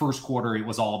in the first quarter, it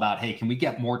was all about, hey, can we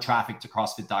get more traffic to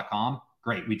CrossFit.com?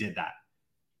 Great, we did that.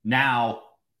 Now,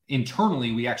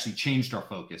 internally, we actually changed our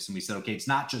focus and we said, okay, it's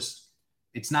not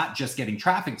just getting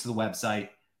traffic to the website.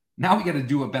 Now we got to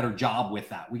do a better job with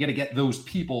that. We got to get those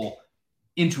people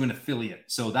into an affiliate.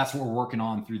 So that's what we're working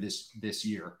on through this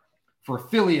year. For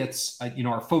affiliates,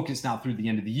 our focus now through the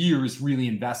end of the year is really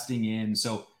investing in.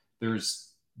 So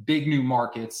there's big new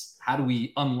markets. How do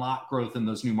we unlock growth in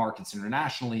those new markets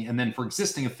internationally? And then for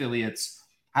existing affiliates,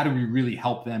 how do we really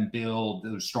help them build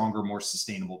those stronger, more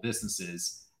sustainable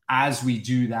businesses? As we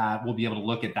do that, we'll be able to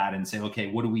look at that and say,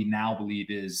 okay, what do we now believe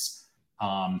is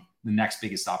the next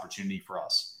biggest opportunity for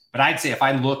us? But I'd say if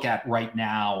I look at right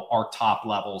now, our top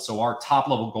level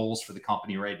goals for the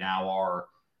company right now are,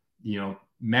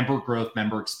 member growth,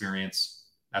 member experience.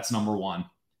 That's number one.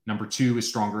 Number two is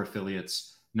stronger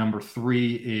affiliates. Number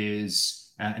three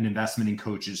is an investment in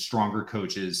coaches, stronger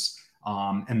coaches.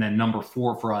 And then number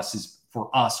four for us is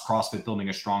CrossFit building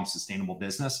a strong, sustainable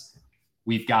business.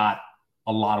 We've got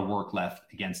a lot of work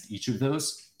left against each of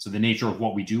those. So the nature of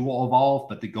what we do will evolve,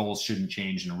 but the goals shouldn't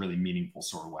change in a really meaningful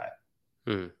sort of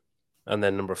way. And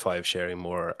then number five, sharing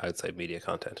more outside media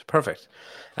content. Perfect.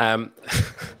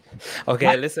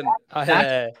 Okay, listen.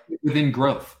 Within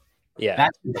growth. Yeah.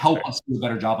 That should help us do a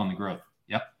better job on the growth.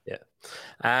 Yep.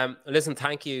 Yeah. Listen,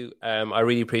 thank you. I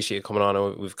really appreciate you coming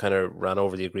on. We've kind of ran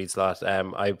over the agreed slot.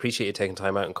 I appreciate you taking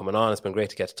time out and coming on. It's been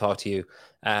great to get to talk to you.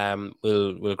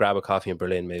 We'll grab a coffee in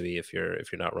Berlin maybe if you're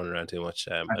not running around too much.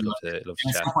 I'd love to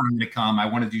chat. I'm going to come. I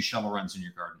want to do shuttle runs in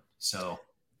your garden. So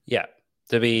yeah,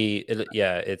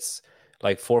 it's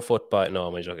like 4 foot by, no,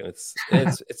 I'm joking.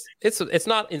 It's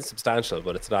not insubstantial,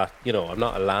 but it's not, I'm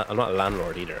not a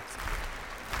landlord either.